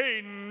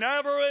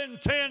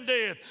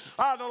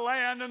to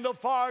land in the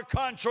far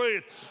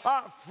country,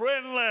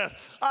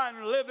 friendless,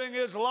 and living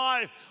his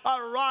life,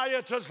 a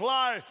riotous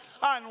life,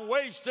 and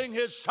wasting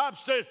his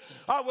substance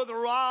with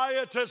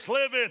riotous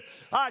living.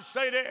 I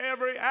say to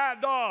every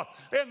adult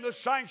in the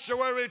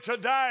sanctuary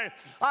today,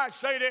 I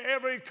say to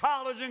every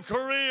college and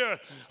career,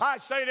 I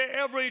say to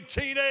every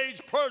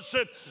teenage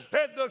person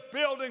in the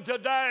building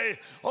today,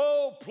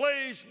 oh,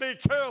 please be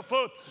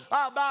careful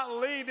about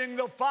leaving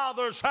the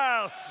Father's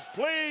house.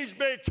 Please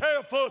be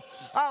careful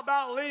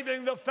about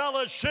leaving the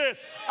fellowship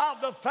of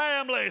the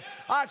family.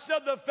 I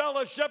said the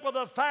fellowship of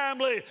the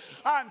family.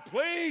 And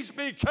please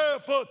be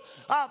careful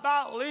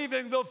about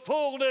leaving the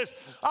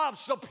fullness of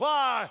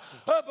supply,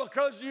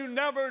 because you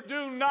never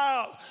do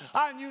know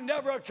and you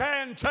never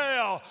can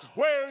tell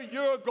where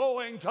you're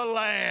going to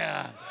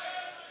land.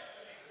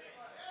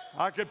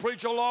 I could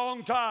preach a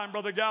long time,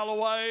 Brother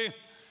Galloway,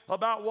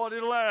 about what he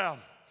left.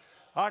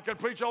 I could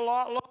preach a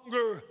lot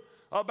longer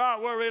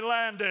about where he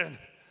landed.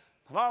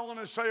 But I want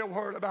to say a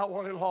word about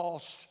what he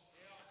lost.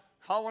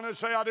 I want to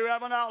say I do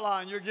have an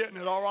outline. You're getting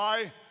it, all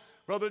right?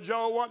 Brother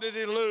Joe, what did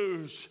he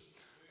lose?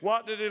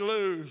 What did he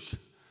lose?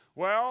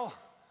 Well,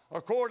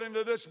 according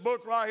to this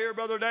book right here,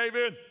 Brother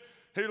David,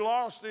 he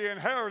lost the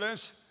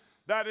inheritance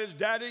that his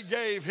daddy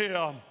gave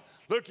him.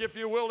 Look, if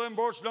you will, in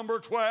verse number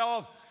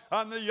 12.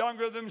 And the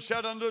younger of them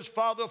said unto his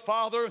father,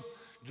 Father,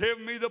 give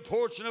me the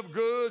portion of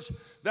goods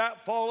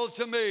that falleth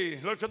to me.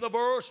 Look at the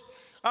verse.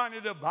 And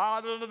he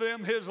divided unto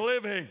them his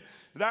living.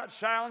 That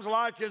sounds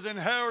like his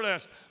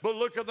inheritance. But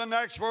look at the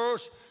next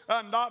verse.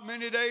 And not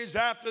many days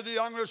after, the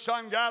younger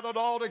son gathered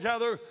all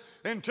together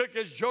and took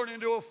his journey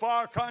into a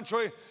far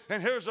country.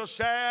 And here's a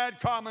sad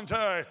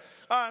commentary.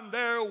 And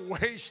there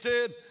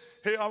wasted.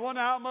 I wonder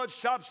how much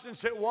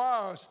substance it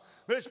was.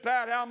 Miss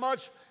Pat,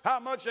 how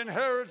much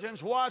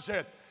inheritance was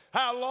it?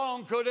 How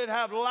long could it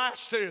have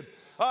lasted?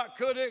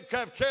 Could it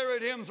have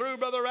carried him through,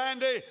 Brother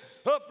Randy?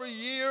 For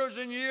years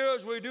and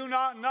years, we do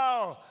not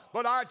know.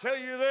 But I tell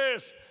you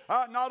this,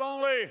 not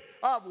only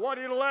of what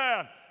he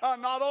left,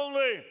 not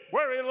only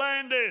where he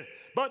landed,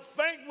 but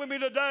think with me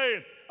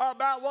today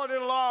about what he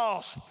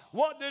lost.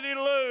 What did he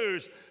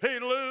lose? He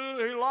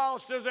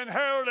lost his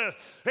inheritance.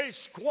 He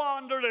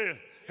squandered it.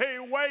 He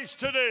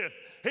wasted it.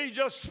 He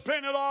just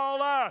spent it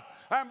all out.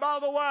 And by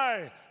the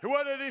way,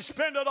 what did he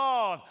spend it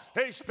on?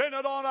 He spent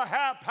it on a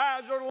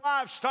haphazard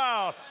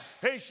lifestyle.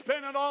 He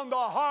spent it on the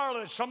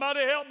harlot.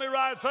 Somebody help me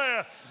right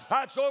there.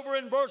 That's over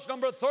in verse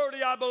number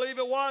 30, I believe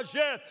it was.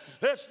 Yet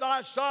this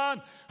thy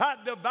son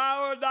had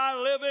devoured thy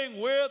living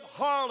with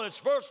harlots.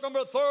 Verse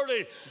number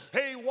 30.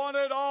 He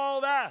wanted all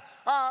that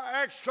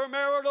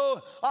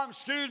extramarital,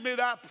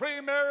 that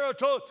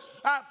premarital,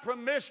 that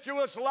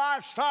promiscuous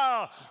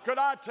lifestyle. Could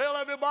I tell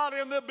everybody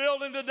in the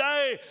building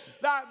today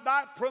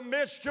that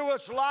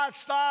promiscuous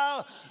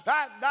lifestyle,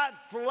 that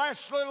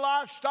fleshly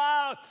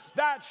lifestyle,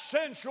 that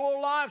sensual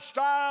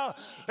lifestyle,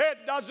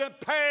 it doesn't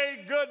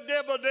pay good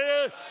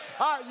dividends.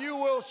 You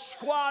will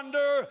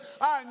squander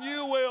and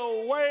you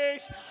will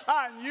waste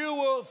and you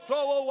will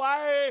throw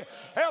away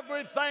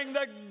everything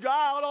that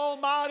God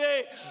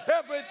Almighty,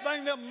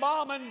 everything that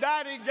mom and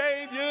daddy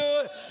gave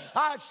you.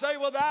 I say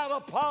without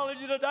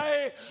apology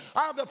today,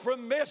 the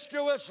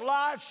promiscuous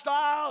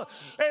lifestyle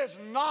is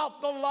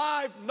not the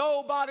life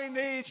nobody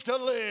needs to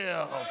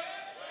live.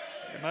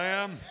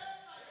 Amen.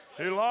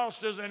 He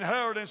lost his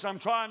inheritance. I'm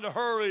trying to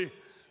hurry.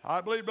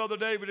 I believe, Brother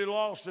David, he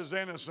lost his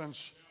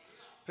innocence.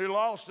 He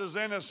lost his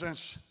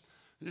innocence.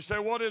 You say,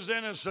 what is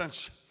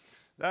innocence?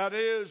 That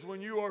is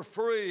when you are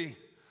free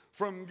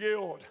from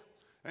guilt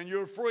and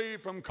you're free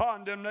from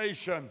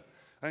condemnation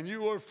and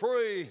you are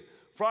free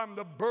from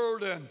the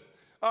burden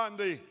and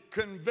the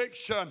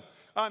conviction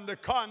and the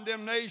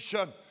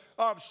condemnation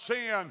of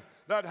sin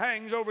that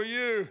hangs over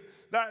you,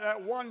 that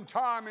at one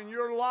time in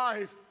your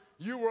life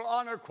you were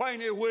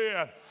unacquainted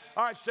with.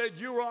 I said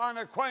you were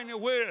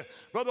unacquainted with.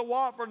 Brother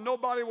Wofford,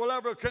 nobody will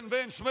ever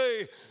convince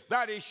me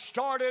that he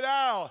started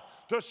out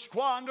to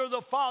squander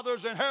the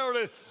father's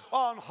inheritance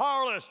on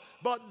harlots,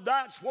 but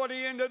that's what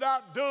he ended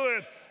up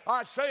doing.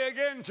 I say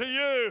again to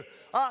you,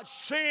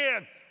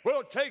 sin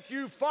will take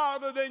you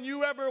farther than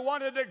you ever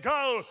wanted to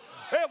go.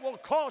 It will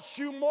cost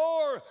you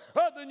more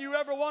than you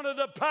ever wanted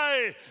to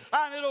pay.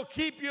 And it'll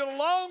keep you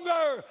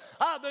longer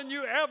than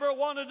you ever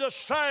wanted to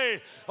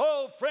stay.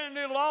 Oh, friend,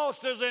 he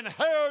lost his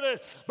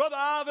inheritance, Brother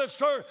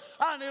Ivester,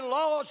 and he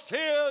lost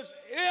his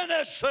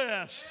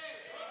innocence.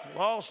 He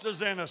lost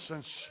his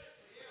innocence.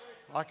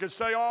 I could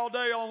stay all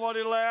day on what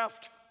he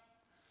left.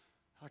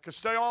 I could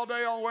stay all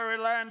day on where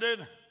he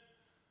landed.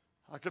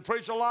 I could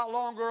preach a lot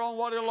longer on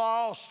what he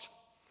lost.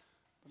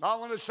 But I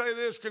want to say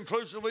this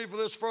conclusively for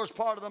this first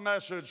part of the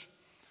message.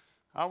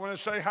 I want to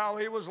say how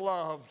he was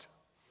loved.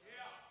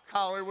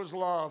 How he was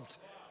loved.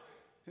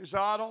 He said,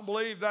 I don't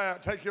believe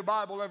that. Take your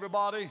Bible,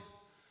 everybody.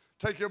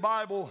 Take your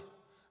Bible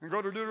and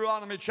go to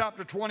Deuteronomy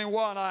chapter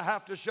 21. I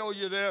have to show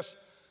you this.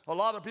 A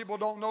lot of people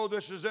don't know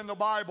this is in the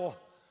Bible.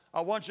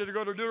 I want you to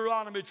go to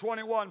Deuteronomy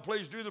 21.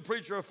 Please do the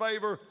preacher a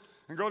favor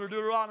and go to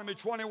Deuteronomy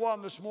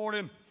 21 this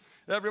morning.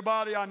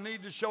 Everybody, I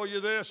need to show you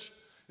this.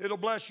 It'll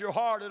bless your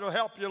heart. It'll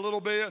help you a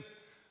little bit.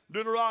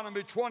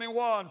 Deuteronomy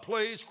 21,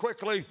 please,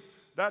 quickly.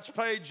 That's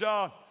page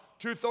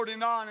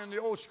 239 in the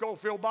old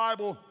Schofield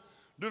Bible.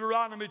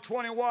 Deuteronomy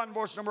 21,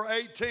 verse number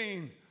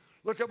 18.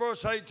 Look at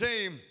verse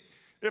 18.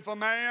 If a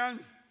man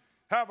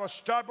have a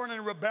stubborn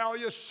and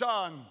rebellious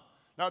son.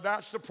 Now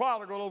that's the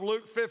prodigal of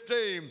Luke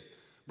 15.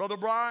 Brother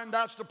Brian,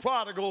 that's the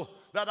prodigal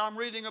that I'm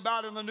reading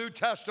about in the New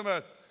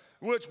Testament,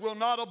 which will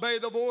not obey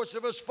the voice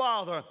of his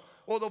father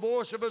or the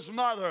voice of his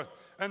mother,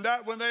 and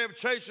that when they have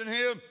chastened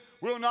him,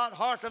 will not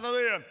hearken to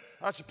them.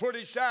 That's a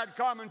pretty sad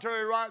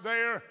commentary right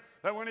there,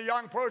 that when a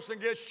young person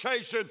gets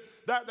chastened,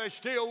 that they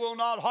still will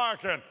not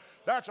hearken.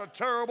 That's a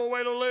terrible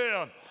way to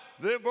live.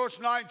 Then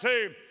verse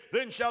 19,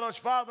 then shall his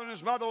father and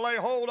his mother lay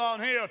hold on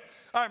him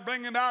and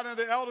bring him out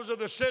unto the elders of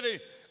the city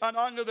and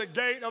unto the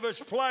gate of his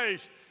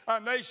place.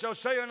 And they shall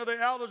say unto the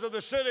elders of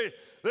the city,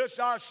 this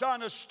our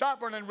son is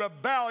stubborn and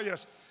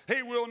rebellious.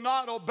 He will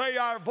not obey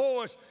our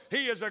voice.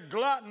 He is a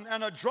glutton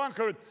and a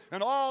drunkard.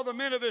 And all the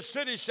men of his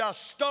city shall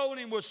stone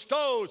him with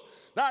stones,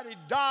 that he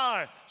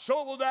die.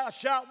 So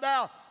shalt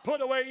thou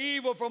put away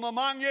evil from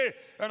among you,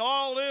 and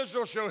all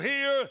Israel shall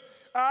hear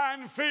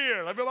and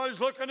fear. Everybody's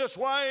looking this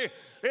way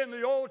in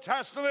the Old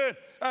Testament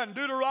and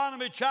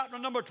Deuteronomy chapter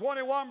number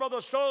 21,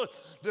 Brother Stoll.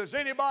 Does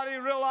anybody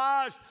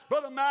realize,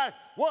 Brother Matt,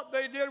 what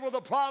they did with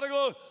the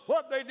prodigal,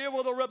 what they did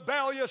with a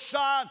rebellious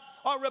son,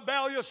 a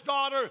rebellious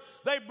daughter?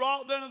 They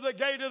brought them to the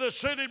gate of the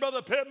city,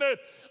 Brother Pittman,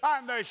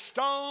 and they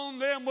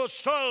stoned them with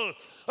stones.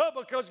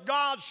 Because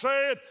God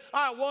said,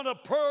 I want to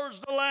purge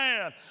the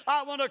land.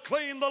 I want to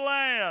clean the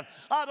land.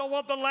 I don't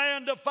want the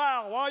land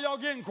defiled. Why are y'all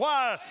getting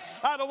quiet?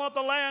 I don't want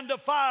the land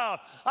defiled.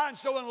 And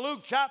so in Luke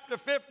chapter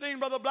 15,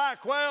 Brother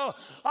Blackwell,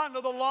 under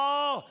the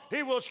law,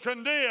 he was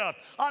condemned.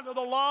 Under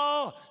the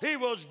law, he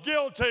was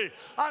guilty.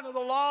 Under the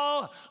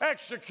law,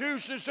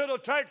 execution should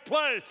have taken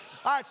place.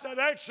 I said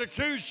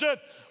execution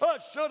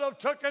should have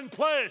taken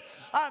place.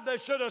 And they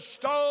should have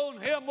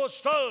stoned him with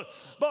stones.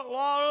 But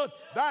Lord,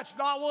 that's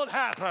not what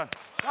happened.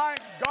 Thank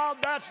God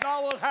that's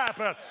not what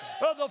happened.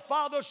 The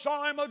father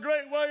saw him a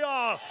great way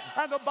off.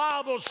 And the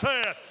Bible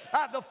said,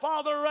 and the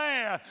father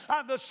ran,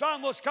 and the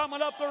son was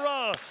coming up the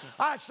road.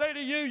 I say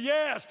to you,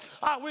 yes,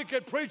 we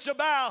could preach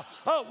about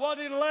what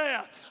he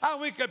left,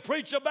 and we could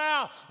preach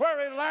about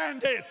where he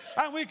landed,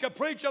 and we could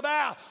preach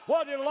about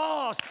what he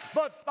lost.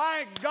 But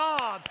thank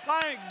God,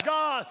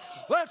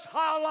 let's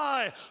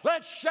highlight,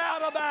 let's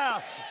shout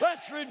about,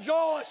 let's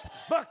rejoice,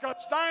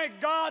 because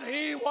thank God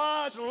he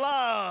was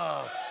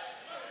loved.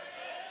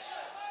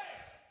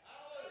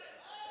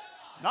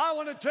 Now I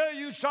want to tell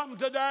you something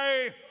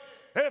today.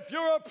 If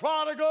you're a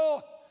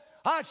prodigal,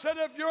 I said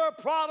if you're a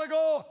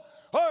prodigal,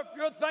 or if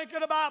you're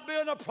thinking about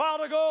being a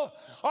prodigal,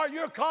 or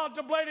you're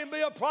contemplating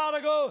being a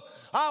prodigal,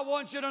 I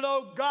want you to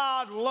know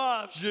God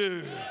loves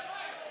you.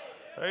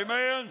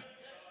 Amen.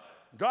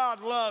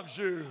 God loves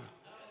you.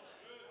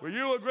 Will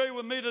you agree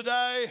with me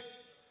today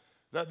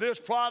that this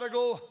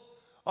prodigal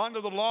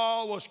under the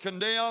law was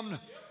condemned?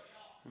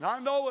 And I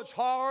know it's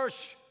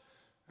harsh,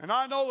 and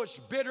I know it's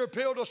a bitter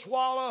pill to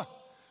swallow,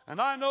 and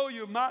I know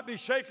you might be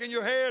shaking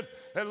your head,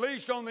 at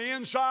least on the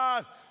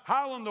inside.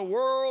 How in the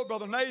world,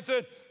 Brother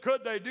Nathan,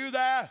 could they do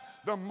that?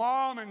 The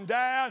mom and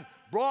dad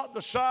brought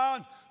the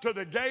son to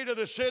the gate of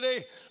the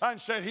city and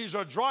said, he's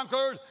a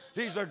drunkard,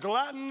 he's a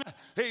glutton,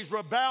 he's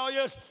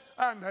rebellious.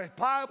 And the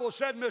Bible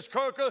said, Miss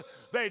Kirka,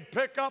 they'd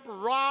pick up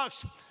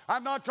rocks.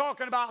 I'm not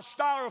talking about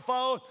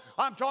styrofoam,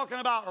 I'm talking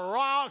about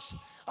rocks.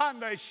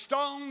 And they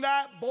stoned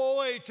that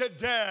boy to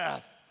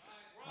death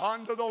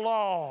under the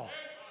law.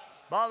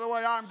 By the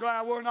way, I'm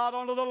glad we're not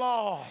under the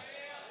law.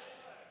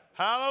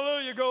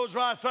 Hallelujah goes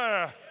right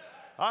there.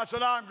 I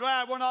said, I'm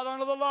glad we're not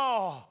under the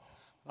law.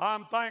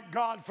 I'm thank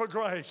God for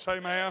grace.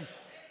 Amen.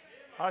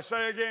 I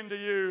say again to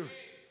you,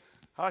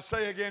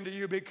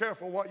 be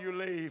careful what you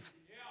leave.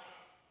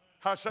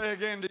 I say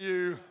again to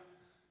you,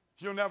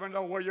 you'll never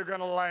know where you're going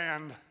to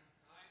land.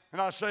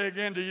 And I say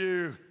again to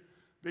you,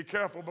 be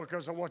careful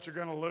because of what you're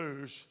going to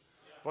lose.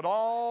 But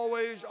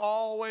always,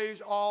 always,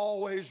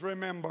 always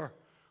remember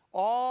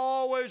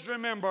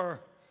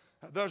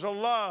that there's a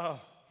love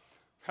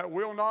that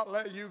will not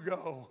let you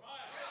go.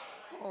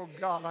 Oh,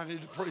 God, I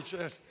need to preach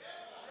this.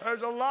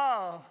 There's a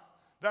love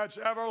that's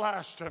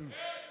everlasting.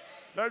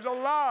 There's a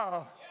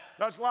love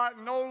that's like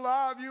no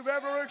love you've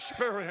ever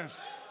experienced.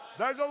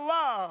 There's a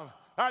love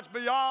that's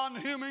beyond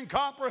human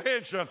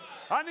comprehension.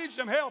 I need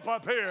some help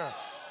up here.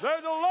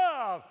 There's a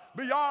love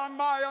beyond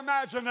my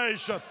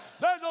imagination.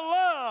 There's a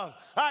love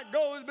that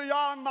goes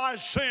beyond my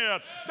sin.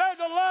 There's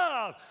a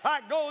love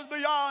that goes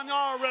beyond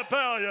our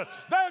rebellion.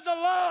 There's a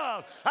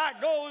love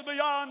that goes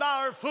beyond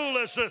our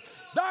foolishness.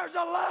 There's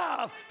a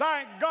love,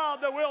 thank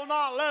God, that will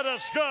not let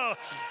us go.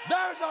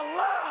 There's a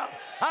love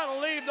that'll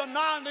leave the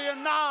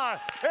 99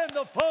 in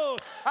the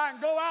fold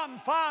and go out and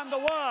find the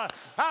one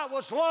that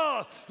was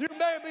lost. You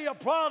may be a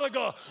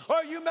prodigal,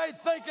 or you may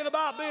thinking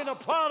about being a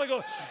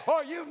prodigal,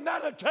 or you've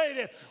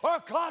meditated or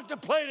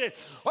contemplated,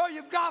 or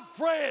you've got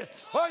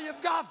friends, or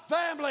you've got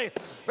family.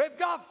 We've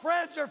got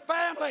friends or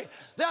family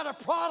that are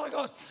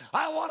prodigals.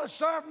 I want to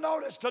serve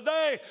notice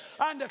today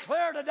and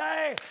declare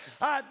today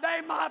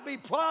they might be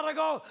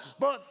prodigal,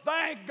 but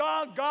thank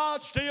God,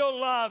 God still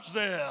loves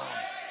them.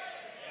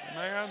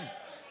 Amen.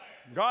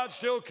 God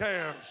still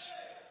cares.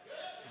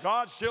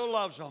 God still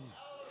loves them.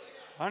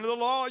 Under the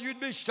law, you'd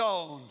be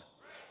stoned.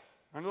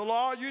 Under the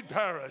law, you'd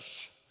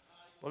perish.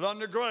 But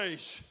under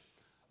grace,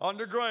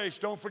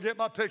 don't forget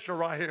my picture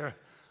right here.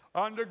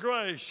 Under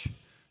grace,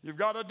 you've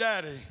got a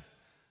daddy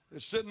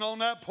that's sitting on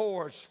that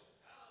porch.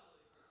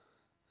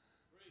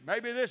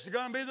 Maybe this is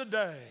going to be the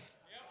day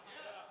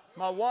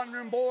my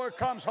wandering boy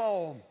comes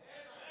home.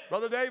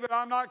 Brother David,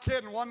 I'm not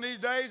kidding. One of these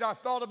days, I've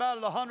thought about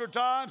it 100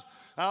 times.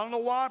 I don't know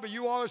why, but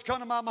you always come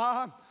to my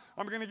mind.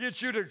 I'm going to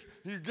get you to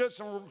get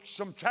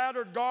some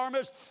tattered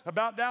garments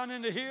about down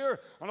into here,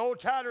 an old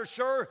tattered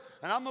shirt,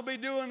 and I'm going to be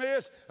doing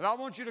this, and I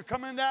want you to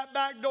come in that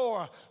back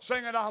door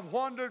singing, I've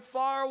wandered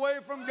far away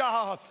from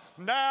God.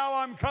 Now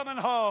I'm coming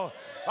home.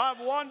 I've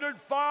wandered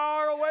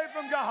far away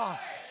from God.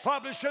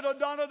 Probably should have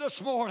done it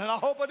this morning. I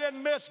hope I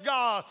didn't miss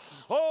God.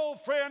 Oh,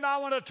 friend, I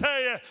want to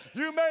tell you,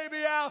 you may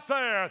be out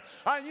there,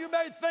 and you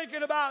may be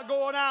thinking about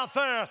going out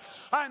there,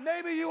 and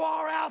maybe you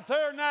are out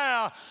there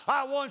now.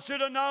 I want you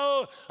to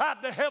know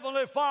that the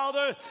Heavenly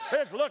Father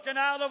is looking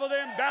out over the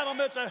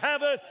battlements of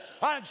heaven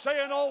and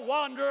saying, oh,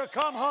 wanderer,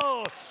 come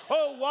home.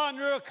 Oh,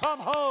 wanderer, come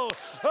home.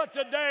 But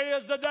today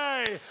is the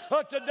day.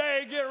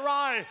 Today, get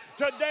right.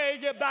 Today,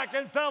 get back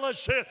in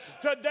fellowship.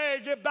 Today,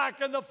 get back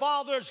in the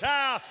Father's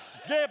house.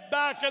 Get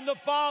back in the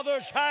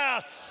Father's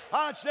house.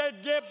 I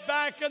said, get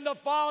back in the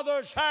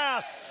Father's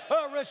house.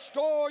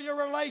 Restore your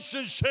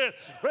relationship.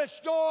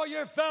 Restore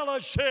your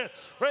fellowship.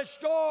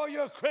 Restore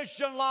your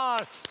Christian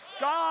life.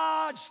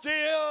 God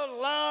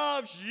still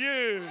loves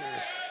you.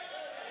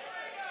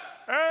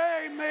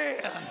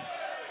 Amen.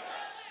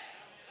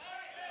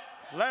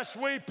 Lest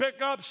we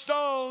pick up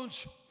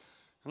stones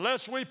and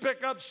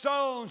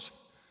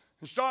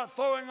start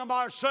throwing them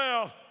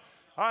ourselves,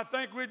 I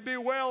think we'd be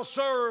well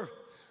served.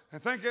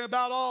 And thinking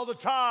about all the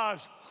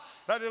times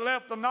that he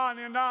left the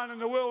 99 in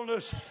the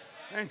wilderness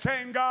and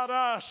came and got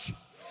us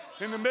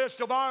in the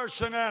midst of our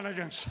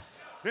shenanigans,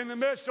 in the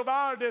midst of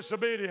our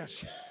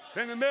disobedience,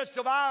 in the midst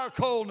of our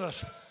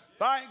coldness.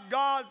 Thank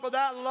God for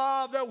that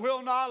love that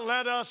will not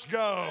let us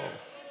go.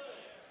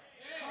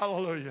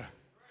 Hallelujah.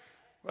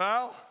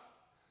 Well,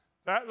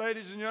 that,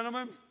 ladies and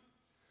gentlemen,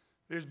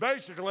 is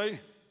basically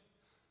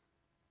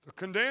the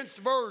condensed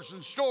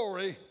version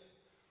story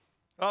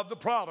of the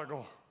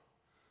prodigal.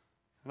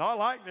 And I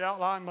like the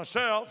outline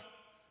myself.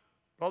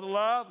 Brother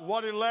Love,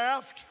 what he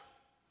left,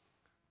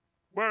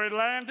 where he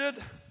landed,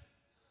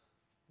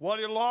 what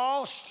he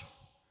lost,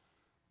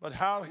 but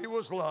how he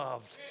was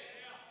loved.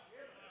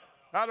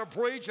 That'll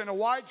preach in a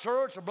white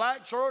church, a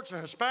black church, a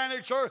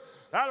Hispanic church.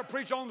 That'll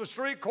preach on the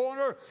street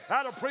corner.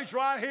 That'll preach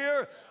right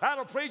here.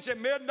 That'll preach at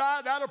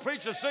midnight. That'll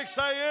preach at 6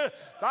 a.m.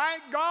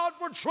 Thank God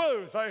for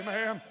truth,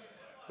 amen.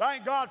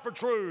 Thank God for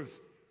truth.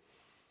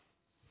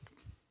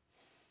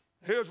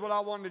 Here's what I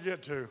wanted to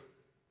get to.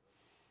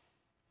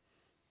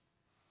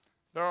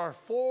 There are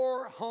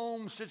 4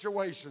 home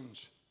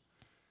situations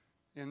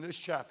in this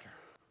chapter.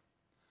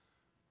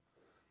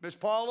 Miss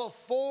Paula,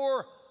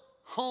 4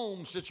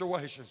 home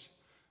situations.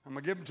 I'm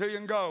going to give them to you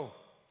and go.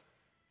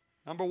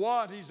 Number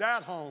 1, he's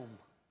at home,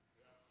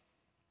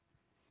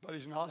 but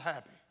he's not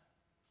happy.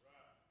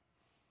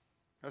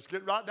 Let's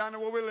get right down to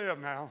where we live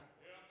now.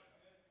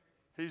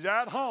 He's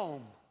at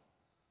home,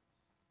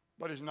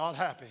 but he's not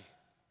happy.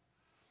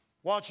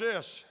 Watch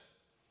this.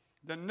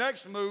 The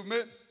next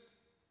movement,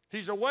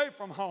 he's away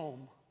from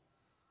home,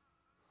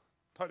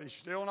 but he's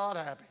still not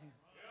happy.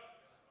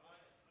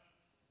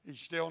 He's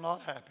still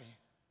not happy.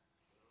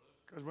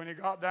 Because when he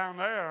got down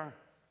there,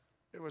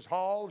 it was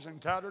hogs and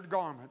tattered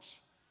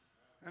garments.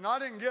 And I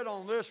didn't get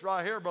on this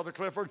right here, Brother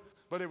Clifford,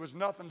 but it was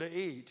nothing to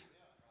eat.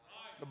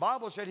 The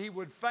Bible said he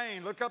would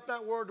fain. Look up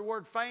that word. The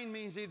word fain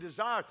means he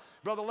desired.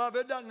 Brother Love,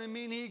 it doesn't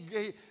mean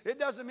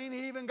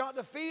he even got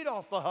to feed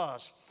off the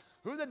husk.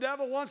 Who the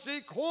devil wants to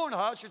eat corn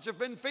husk? It's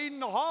been feeding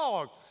the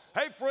hog.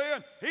 Hey,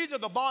 friend, he's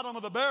at the bottom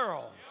of the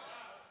barrel.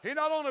 He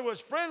not only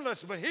was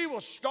friendless, but he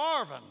was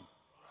starving.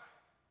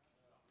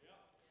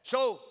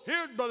 So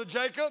here's Brother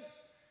Jacob.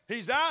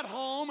 He's at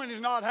home and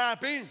he's not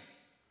happy.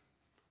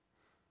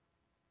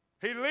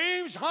 He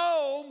leaves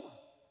home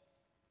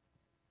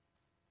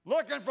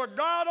looking for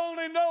God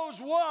only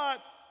knows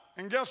what,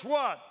 and guess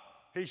what?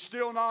 He's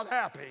still not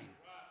happy.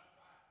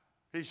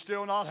 He's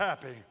still not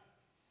happy.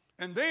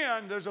 And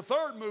then there's a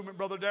third movement,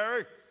 Brother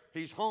Derek.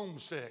 He's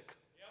homesick.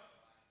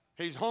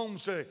 He's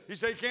homesick. He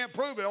said he can't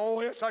prove it.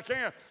 Oh, yes, I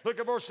can. Look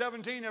at verse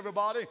 17,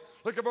 everybody.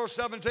 Look at verse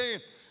 17.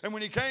 And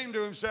when he came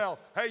to himself,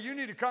 hey, you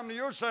need to come to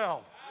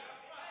yourself.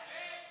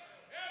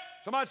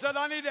 Somebody said,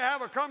 I need to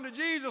have a come to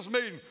Jesus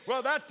meeting.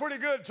 Well, that's pretty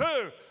good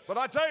too. But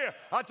I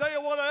tell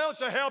you what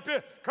else will help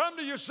you. Come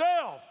to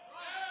yourself.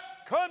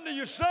 Come to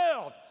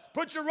yourself.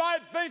 Put your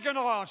right thinking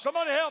on.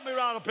 Somebody help me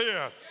right up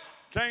here.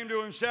 Came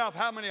to himself,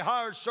 how many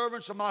hired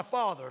servants of my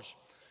father's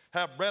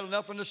have bread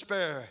enough and to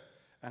spare,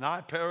 and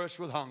I perish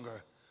with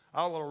hunger.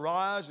 I will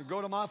arise and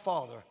go to my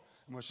father,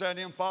 and will say to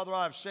him, Father,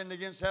 I have sinned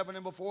against heaven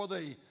and before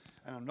thee,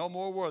 and am no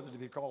more worthy to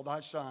be called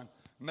thy son.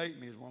 Make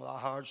me as one of thy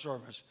hired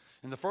servants.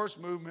 In the first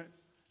movement,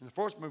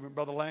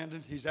 Brother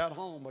Landon, he's at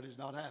home, but he's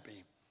not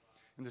happy.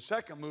 In the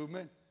second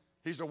movement,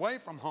 he's away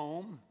from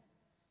home,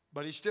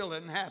 but he still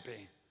isn't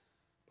happy.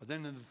 But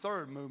then in the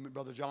third movement,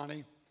 Brother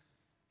Johnny,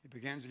 he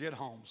begins to get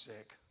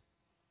homesick.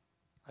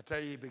 I tell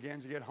you, he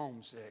begins to get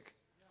homesick.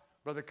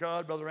 Brother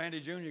Cud, Brother Randy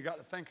Jr., got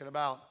to thinking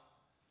about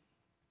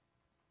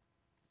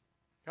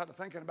the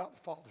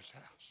Father's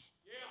house.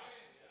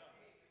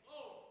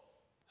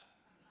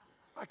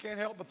 I can't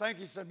help but think,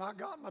 he said, my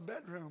God, my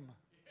bedroom.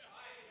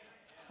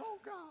 Oh,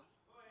 God.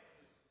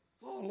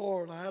 Oh,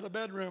 Lord, I had a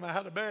bedroom. I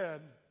had a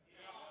bed.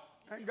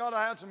 Thank God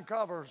I had some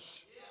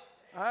covers.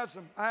 I had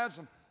some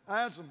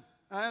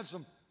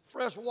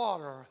fresh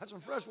water. I had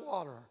some fresh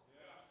water.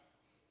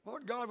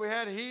 Lord God, we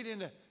had heat in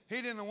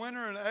the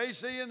winter and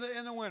AC in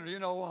the winter. You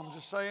know, I'm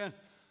just saying.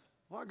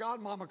 Lord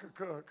God, Mama could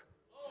cook.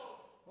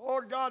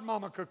 Lord God,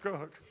 Mama could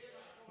cook.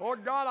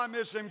 Lord God, I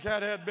miss them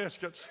cat head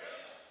biscuits.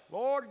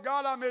 Lord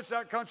God, I miss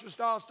that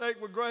country-style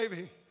steak with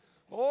gravy.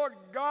 Lord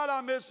God,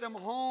 I miss them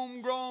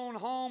homegrown,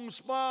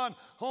 homespun,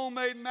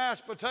 homemade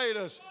mashed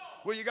potatoes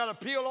where you got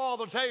to peel all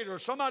the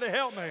taters. Somebody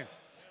help me.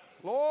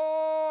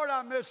 Lord,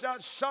 I miss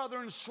that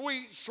southern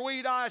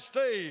sweet iced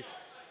tea.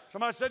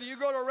 Somebody said, you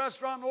go to a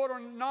restaurant and order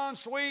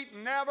non-sweet?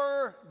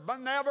 Never, but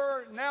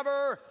never.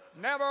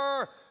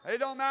 It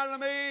don't matter to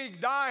me.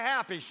 Die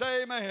happy.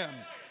 Say amen.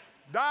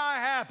 Die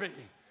happy.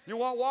 You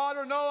want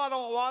water? No, I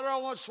don't want water. I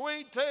want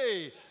sweet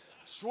tea.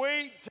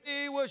 Sweet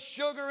tea with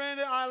sugar in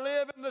it. I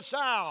live in the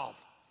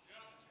South.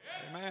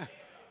 Amen.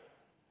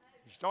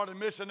 You started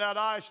missing that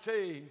iced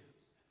tea.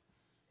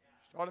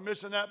 Started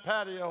missing that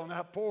patio and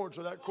that porch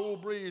where that cool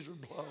breeze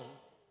would blow.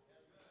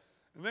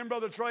 And then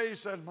Brother Trey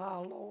said, my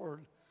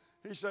Lord.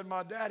 He said,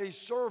 my daddy's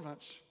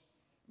servants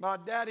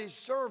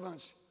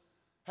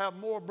have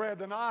more bread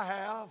than I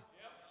have.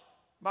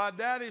 My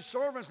daddy's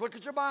servants, look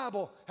at your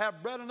Bible,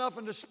 have bread enough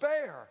and to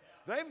spare.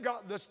 They've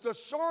got the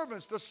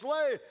servants, the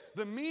slave,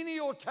 the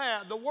menial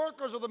task, the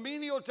workers of the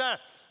menial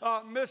task.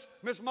 Miss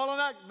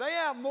Mullinack, they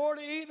have more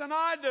to eat than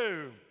I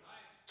do.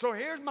 So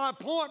here's my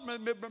point,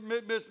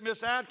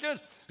 Miss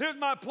Atkins. Here's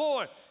my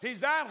point.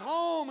 He's at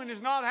home and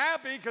he's not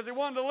happy because he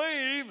wanted to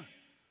leave.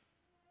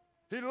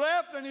 He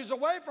left and he's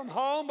away from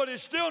home, but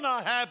he's still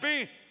not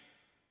happy.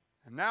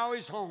 And now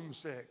he's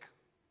homesick.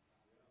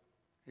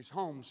 He's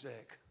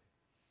homesick.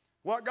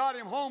 What got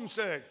him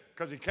homesick?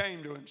 Because he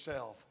came to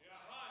himself.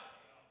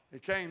 He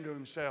came to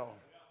himself.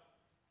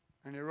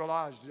 And he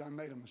realized he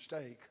made a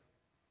mistake.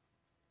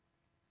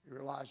 He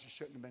realized he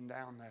shouldn't have been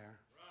down there.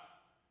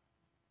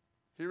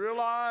 He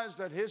realized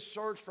that his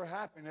search for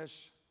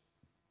happiness,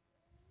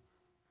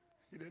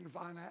 he didn't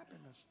find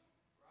happiness.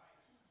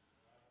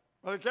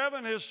 Brother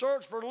Kevin, his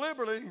search for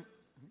liberty,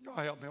 y'all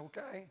help me,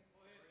 okay?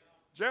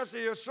 Jesse,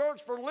 his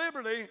search for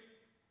liberty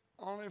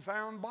only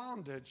found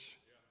bondage.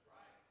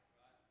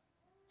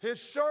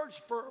 His search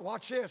for,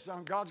 watch this,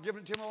 God's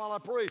giving it to him while I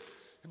pray.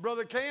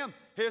 Brother Cam,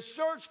 his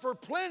search for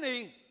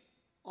plenty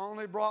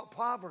only brought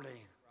poverty.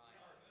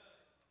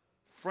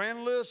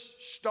 Friendless,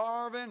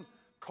 starving,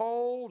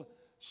 cold,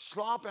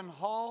 slopping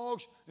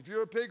hogs. If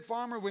you're a pig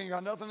farmer, we ain't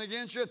got nothing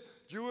against you.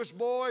 Jewish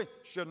boy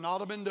should not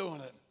have been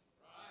doing it.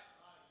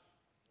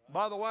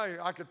 By the way,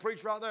 I could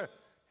preach right there.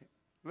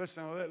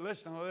 Listen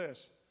to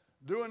this.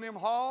 Doing them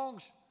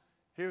hogs,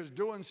 he was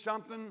doing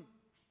something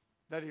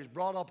that he's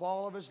brought up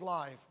all of his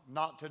life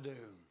not to do.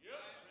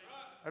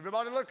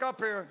 Everybody look up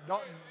here.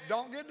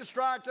 Don't get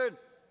distracted.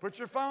 Put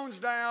your phones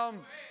down.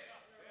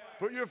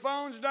 Put your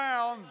phones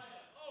down.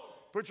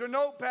 Put your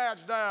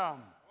notepads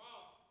down.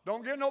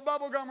 Don't get no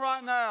bubble gum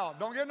right now.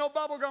 Don't get no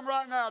bubble gum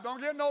right now. Don't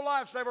get no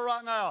lifesaver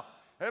right now.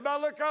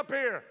 Everybody look up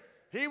here.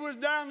 He was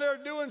down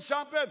there doing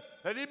something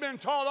that he'd been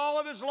taught all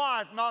of his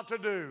life not to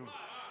do.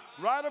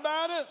 Right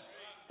about it?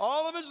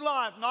 All of his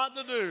life not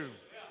to do.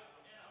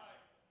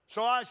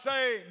 So I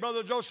say,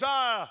 Brother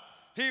Josiah,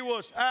 he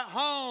was at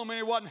home and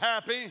he wasn't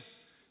happy.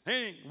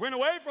 He went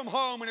away from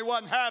home and he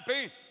wasn't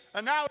happy.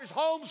 And now he's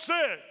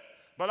homesick.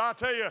 But I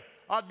tell you,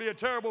 I'd be a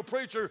terrible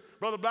preacher,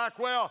 Brother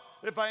Blackwell,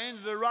 if I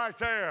ended it right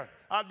there.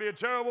 I'd be a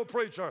terrible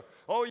preacher.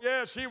 Oh,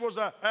 yes, he was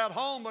at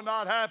home but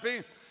not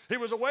happy. He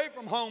was away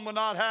from home but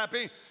not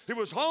happy. He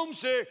was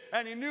homesick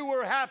and he knew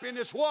where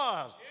happiness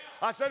was.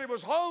 I said he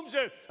was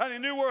homesick and he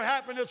knew where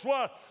happiness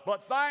was.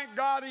 But thank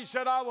God he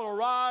said, I will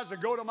arise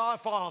and go to my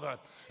Father.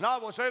 And I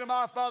will say to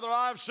my Father,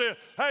 I have sinned.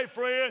 Hey,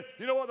 friend,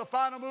 you know what the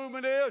final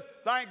movement is?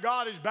 Thank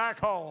God he's back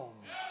home.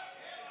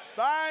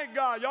 Thank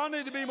God. Y'all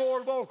need to be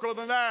more vocal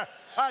than that.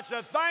 I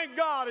said, thank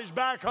God he's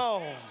back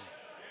home.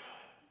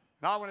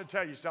 Now I want to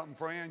tell you something,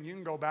 friend. You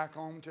can go back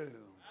home too.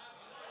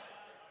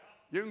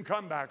 You can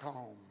come back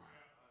home.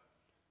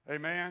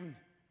 Amen.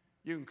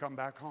 You can come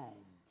back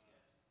home.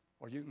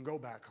 Or you can go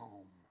back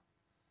home.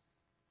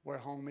 Where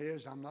home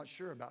is, I'm not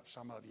sure about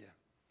some of you.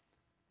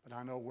 But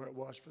I know where it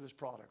was for this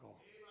prodigal.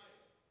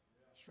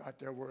 It's right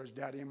there where his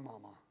daddy and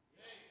mama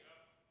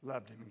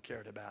loved him and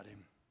cared about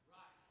him.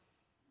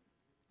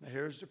 Now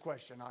here's the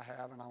question I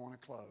have, and I want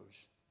to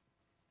close.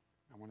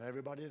 I want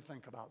everybody to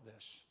think about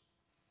this.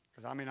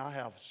 Because I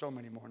have so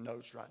many more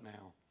notes right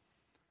now.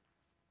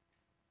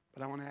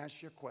 But I want to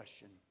ask you a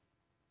question.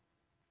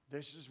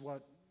 This is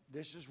what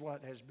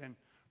has been,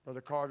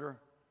 Brother Carter,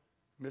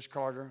 Miss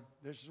Carter,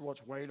 this is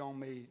what's weighed on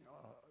me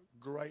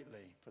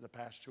greatly for the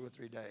past 2 or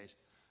 3 days.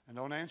 And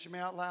don't answer me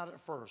out loud at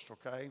first,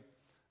 okay?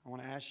 I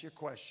want to ask you a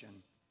question.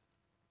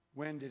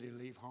 When did he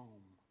leave home?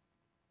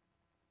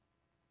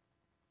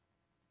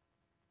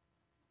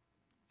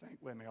 Think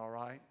with me, all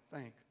right?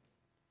 Think.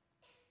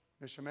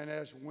 Mr.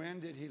 Menez, when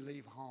did he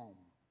leave home?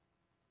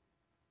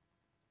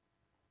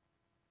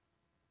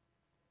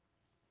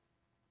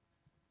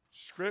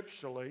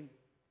 Scripturally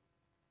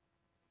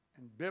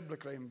and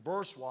biblically and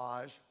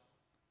verse-wise,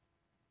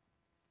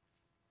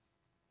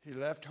 he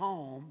left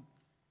home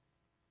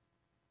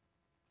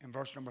in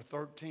verse number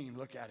 13.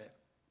 Look at it.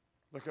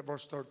 Look at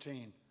verse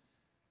 13.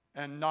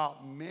 And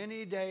not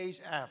many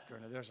days after.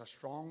 Now there's a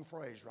strong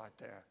phrase right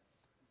there.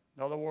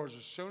 In other words,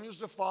 as soon as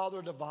the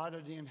father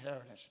divided the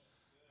inheritance.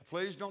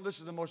 Please don't, this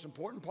is the most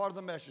important part of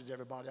the message,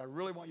 everybody. I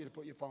really want you to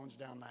put your phones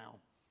down now.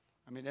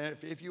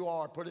 If you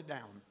are, put it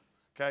down.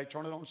 Okay,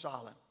 turn it on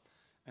silent.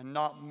 And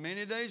not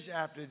many days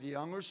after, the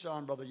younger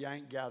son, Brother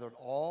Yank, gathered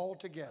all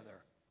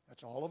together.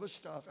 That's all of his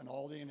stuff and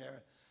all the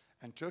inheritance.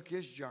 And took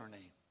his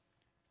journey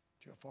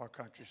to a far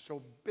country.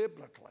 So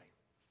biblically,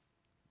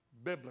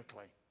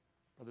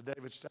 Brother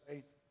David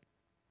Stay,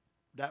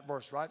 that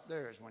verse right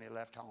there is when he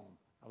left home.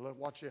 Now look,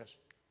 watch this.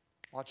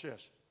 Watch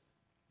this.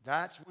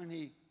 That's when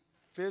he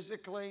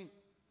physically,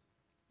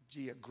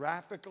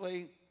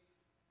 geographically,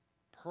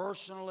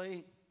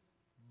 personally,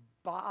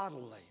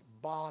 bodily.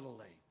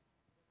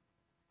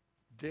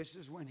 This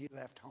is when he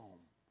left home.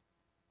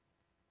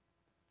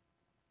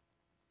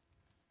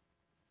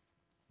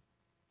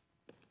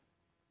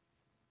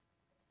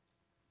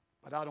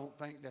 But I don't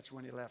think that's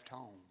when he left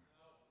home.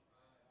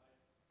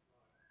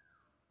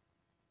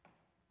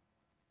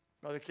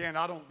 Brother Ken,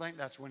 I don't think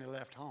that's when he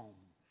left home.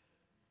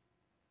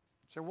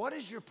 So what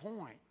is your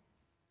point?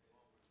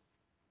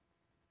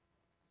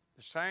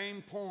 The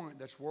same point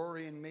that's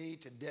worrying me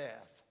to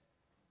death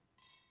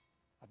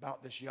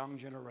about this young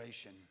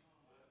generation.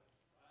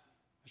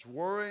 It's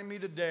worrying me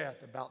to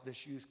death about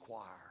this youth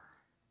choir.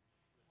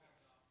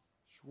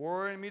 It's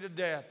worrying me to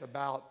death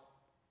about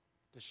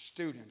the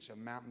students of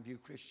Mountain View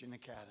Christian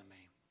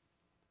Academy.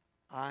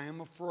 I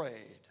am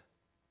afraid.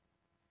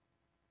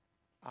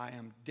 I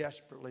am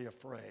desperately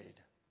afraid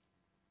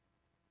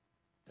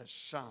that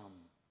some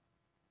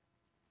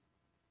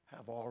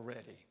have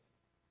already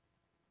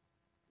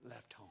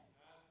left home.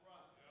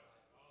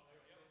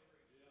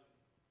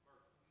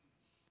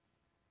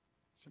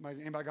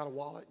 Anybody got a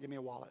wallet? Give me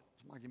a wallet.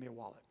 Somebody give me a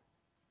wallet.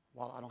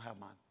 Wallet, I don't have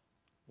mine.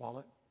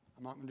 Wallet,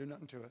 I'm not going to do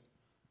nothing to it.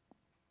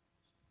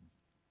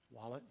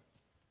 Wallet.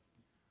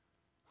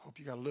 Hope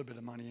you got a little bit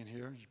of money in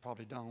here. You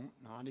probably don't.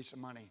 No, I need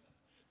some money.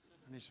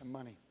 I need some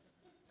money.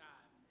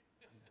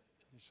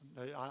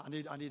 I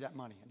need that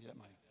money. I need that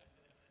money.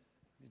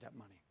 I need that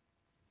money.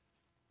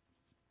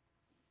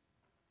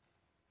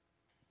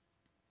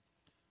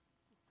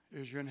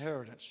 Here's your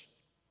inheritance.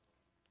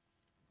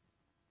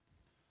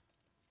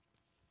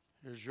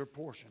 Here's your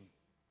portion.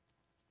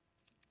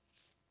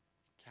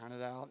 Count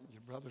it out.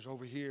 Your brother's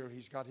over here.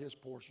 He's got his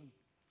portion.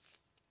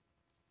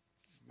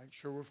 Make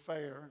sure we're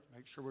fair.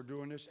 Make sure we're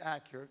doing this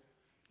accurate.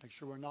 Make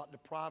sure we're not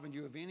depriving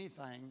you of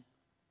anything.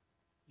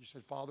 You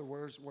said, Father,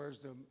 where's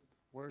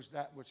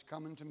that which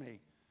coming to me?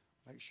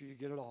 Make sure you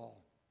get it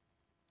all.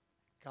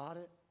 Got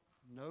it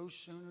no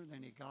sooner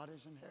than he got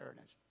his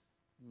inheritance.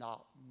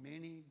 Not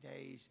many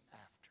days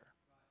after.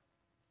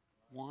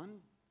 1,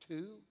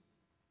 2,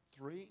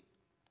 3.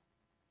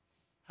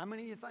 How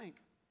many do you think?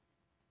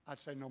 I'd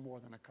say no more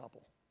than a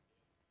couple.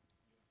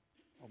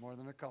 No more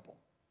than a couple.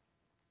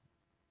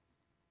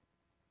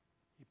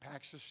 He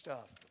packs his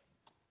stuff.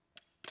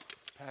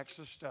 Packs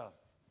his stuff.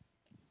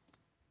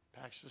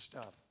 Packs his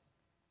stuff.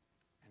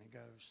 And he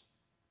goes.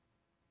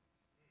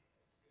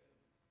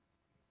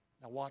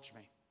 Now watch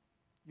me.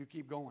 You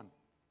keep going.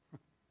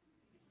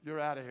 You're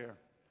out of here.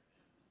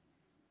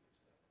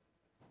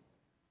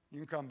 You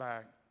can come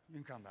back. You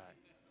can come back.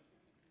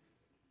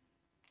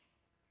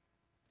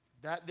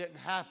 That didn't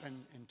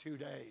happen in 2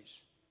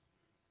 days.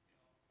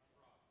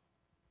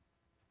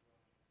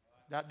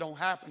 That don't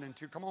happen in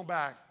come on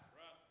back,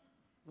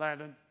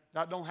 Landon.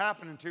 That don't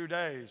happen in 2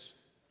 days.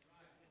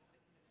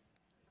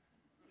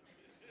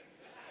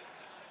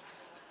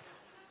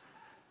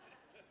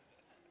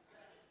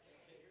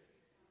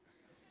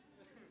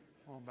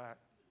 Come on back.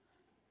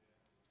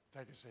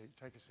 Take a seat,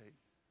 take a seat.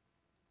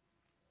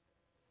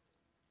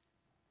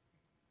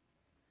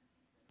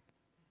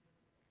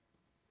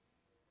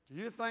 Do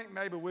you think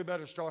maybe we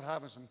better start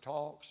having some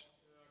talks?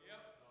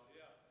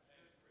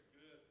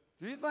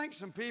 Do you think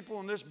some people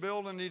in this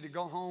building need to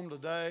go home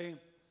today,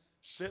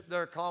 sit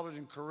their college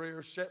and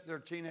career, sit their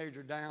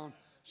teenager down,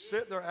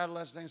 sit their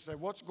adolescent and say,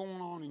 what's going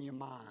on in your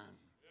mind?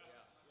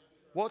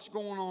 What's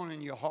going on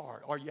in your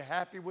heart? Are you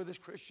happy with this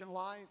Christian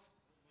life?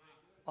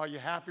 Are you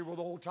happy with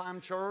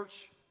old-time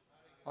church?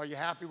 Are you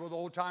happy with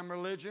old-time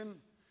religion?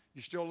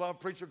 You still love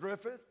Preacher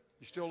Griffith?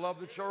 You still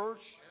love the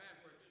church?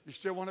 You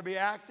still want to be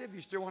active?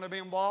 You still want to be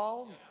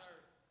involved?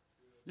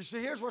 You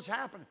see, here's what's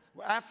happened.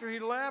 After he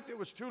left, it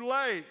was too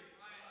late.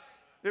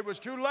 It was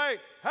too late.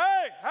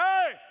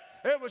 Hey,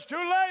 it was too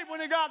late when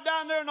he got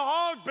down there in the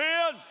hog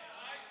pen.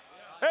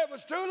 It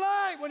was too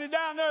late when he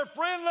down there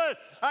friendless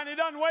and he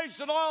done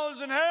wasted all his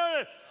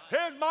inheritance.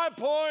 Here's my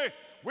point.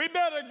 We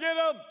better get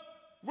them.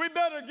 We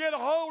better get a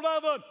hold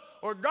of them,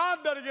 or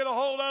God better get a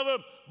hold of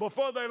them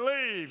before they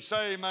leave.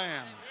 Say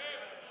amen.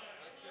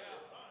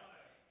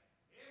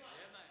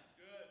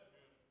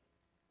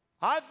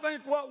 I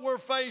think what we're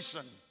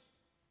facing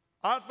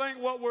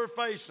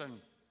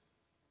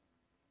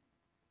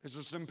is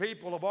that some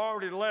people have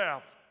already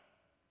left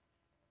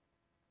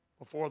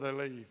before they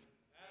leave.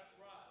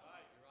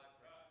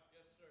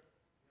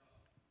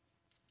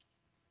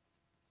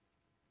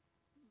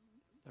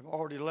 They've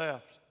already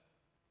left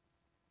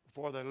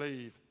before they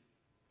leave.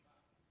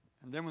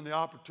 And then when the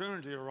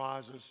opportunity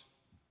arises,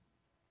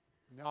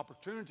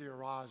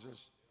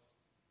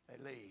 they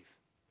leave.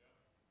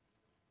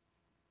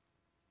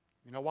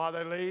 You know why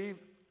they leave?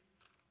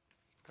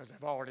 Because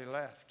they've already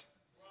left.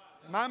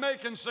 Am I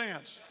making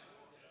sense?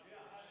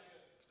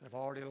 They've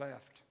already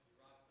left.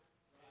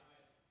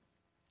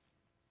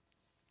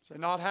 Say,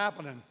 not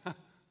happening.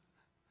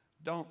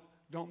 Don't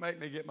make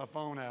me get my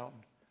phone out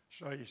and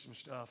show you some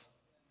stuff.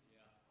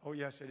 Oh,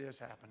 yes, it is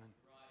happening.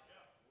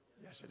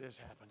 Yes, it is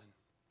happening.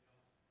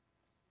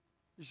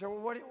 You say, well,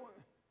 what do you...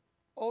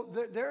 Oh,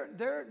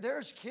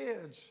 there's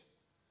kids.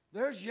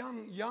 There's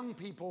young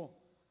people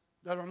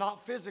that are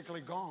not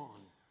physically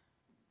gone.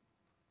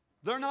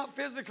 They're not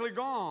physically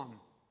gone.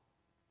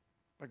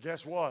 But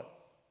guess what?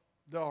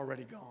 They're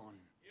already gone.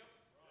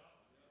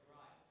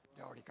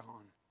 They're already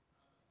gone.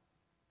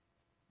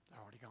 They're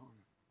already gone.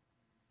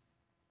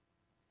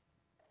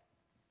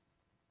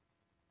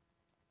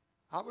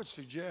 I would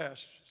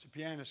suggest, as the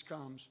pianist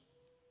comes,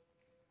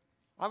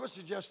 I would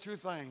suggest two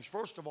things.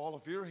 First of all,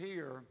 if you're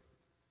here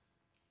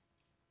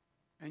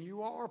and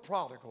you are a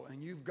prodigal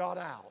and you've got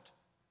out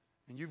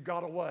and you've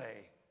got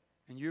away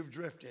and you've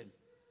drifted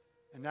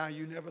and now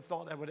you never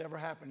thought that would ever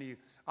happen to you,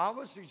 I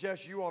would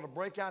suggest you ought to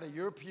break out of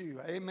your pew.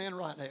 Amen,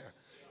 right there.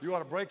 You ought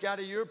to break out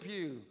of your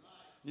pew.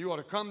 You ought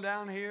to come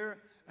down here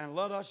and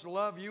let us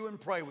love you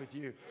and pray with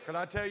you. Can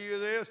I tell you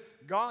this?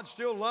 God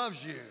still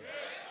loves you.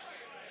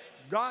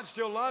 God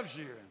still loves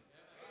you.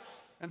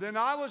 And then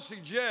I would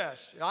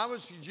suggest,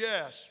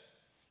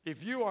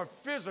 if you are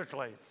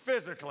physically,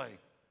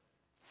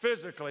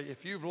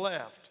 if you've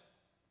left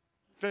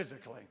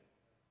physically,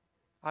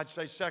 I'd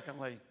say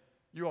secondly,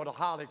 you ought to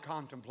highly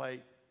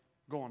contemplate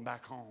going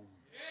back home.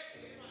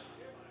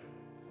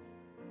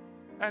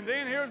 And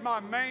then here's my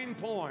main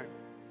point.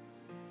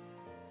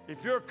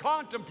 If you're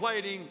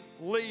contemplating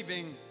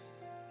leaving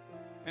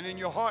and in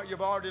your heart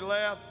you've already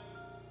left,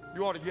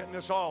 you ought to get in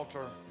this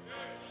altar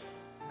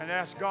and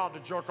ask God to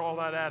jerk all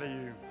that out of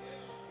you.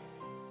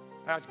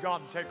 Ask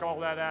God to take all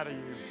that out of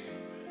you.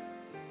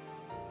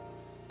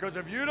 Because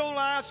if you don't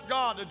ask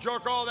God to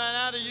jerk all that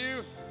out of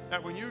you,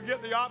 that when you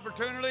get the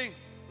opportunity,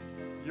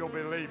 you'll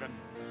be leaving.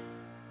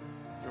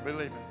 You'll be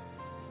leaving.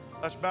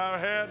 Let's bow our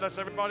head. Let's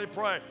everybody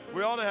pray.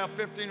 We ought to have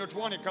 15 or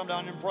 20 come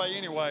down and pray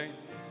anyway.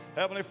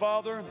 Heavenly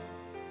Father,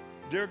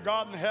 dear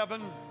God in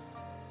heaven,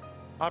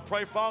 I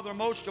pray, Father,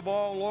 most of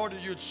all, Lord,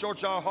 that you'd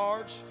search our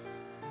hearts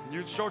and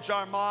you'd search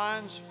our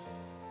minds.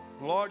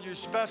 Lord, you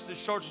especially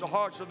search the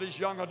hearts of these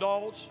young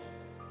adults,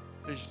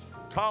 these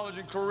college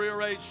and career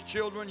age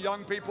children,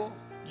 young people,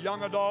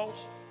 young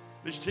adults,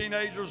 these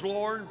teenagers,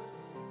 Lord.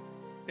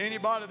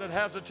 Anybody that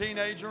has a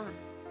teenager,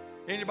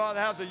 anybody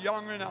that has a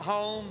young'un at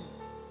home,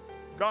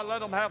 God,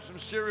 let them have some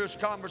serious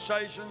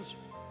conversations.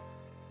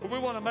 But we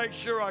want to make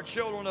sure our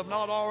children have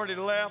not already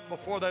left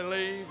before they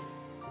leave.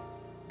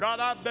 God,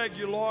 I beg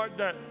you, Lord,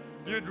 that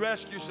you'd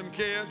rescue some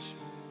kids.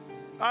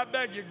 I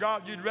beg you,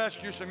 God, you'd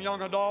rescue some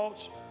young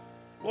adults.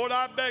 Lord,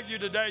 I beg you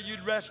today,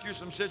 you'd rescue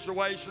some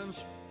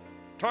situations.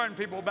 Turn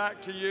people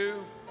back to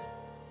you.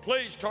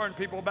 Please turn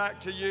people back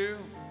to you.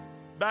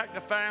 Back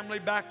to family,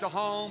 back to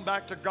home,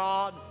 back to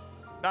God,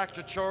 back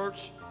to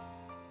church,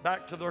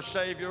 back to their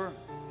Savior.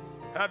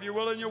 Have your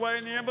will and your way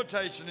in the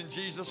invitation. In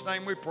Jesus'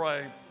 name we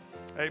pray.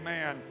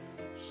 Amen.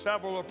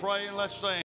 Several are praying. Let's sing.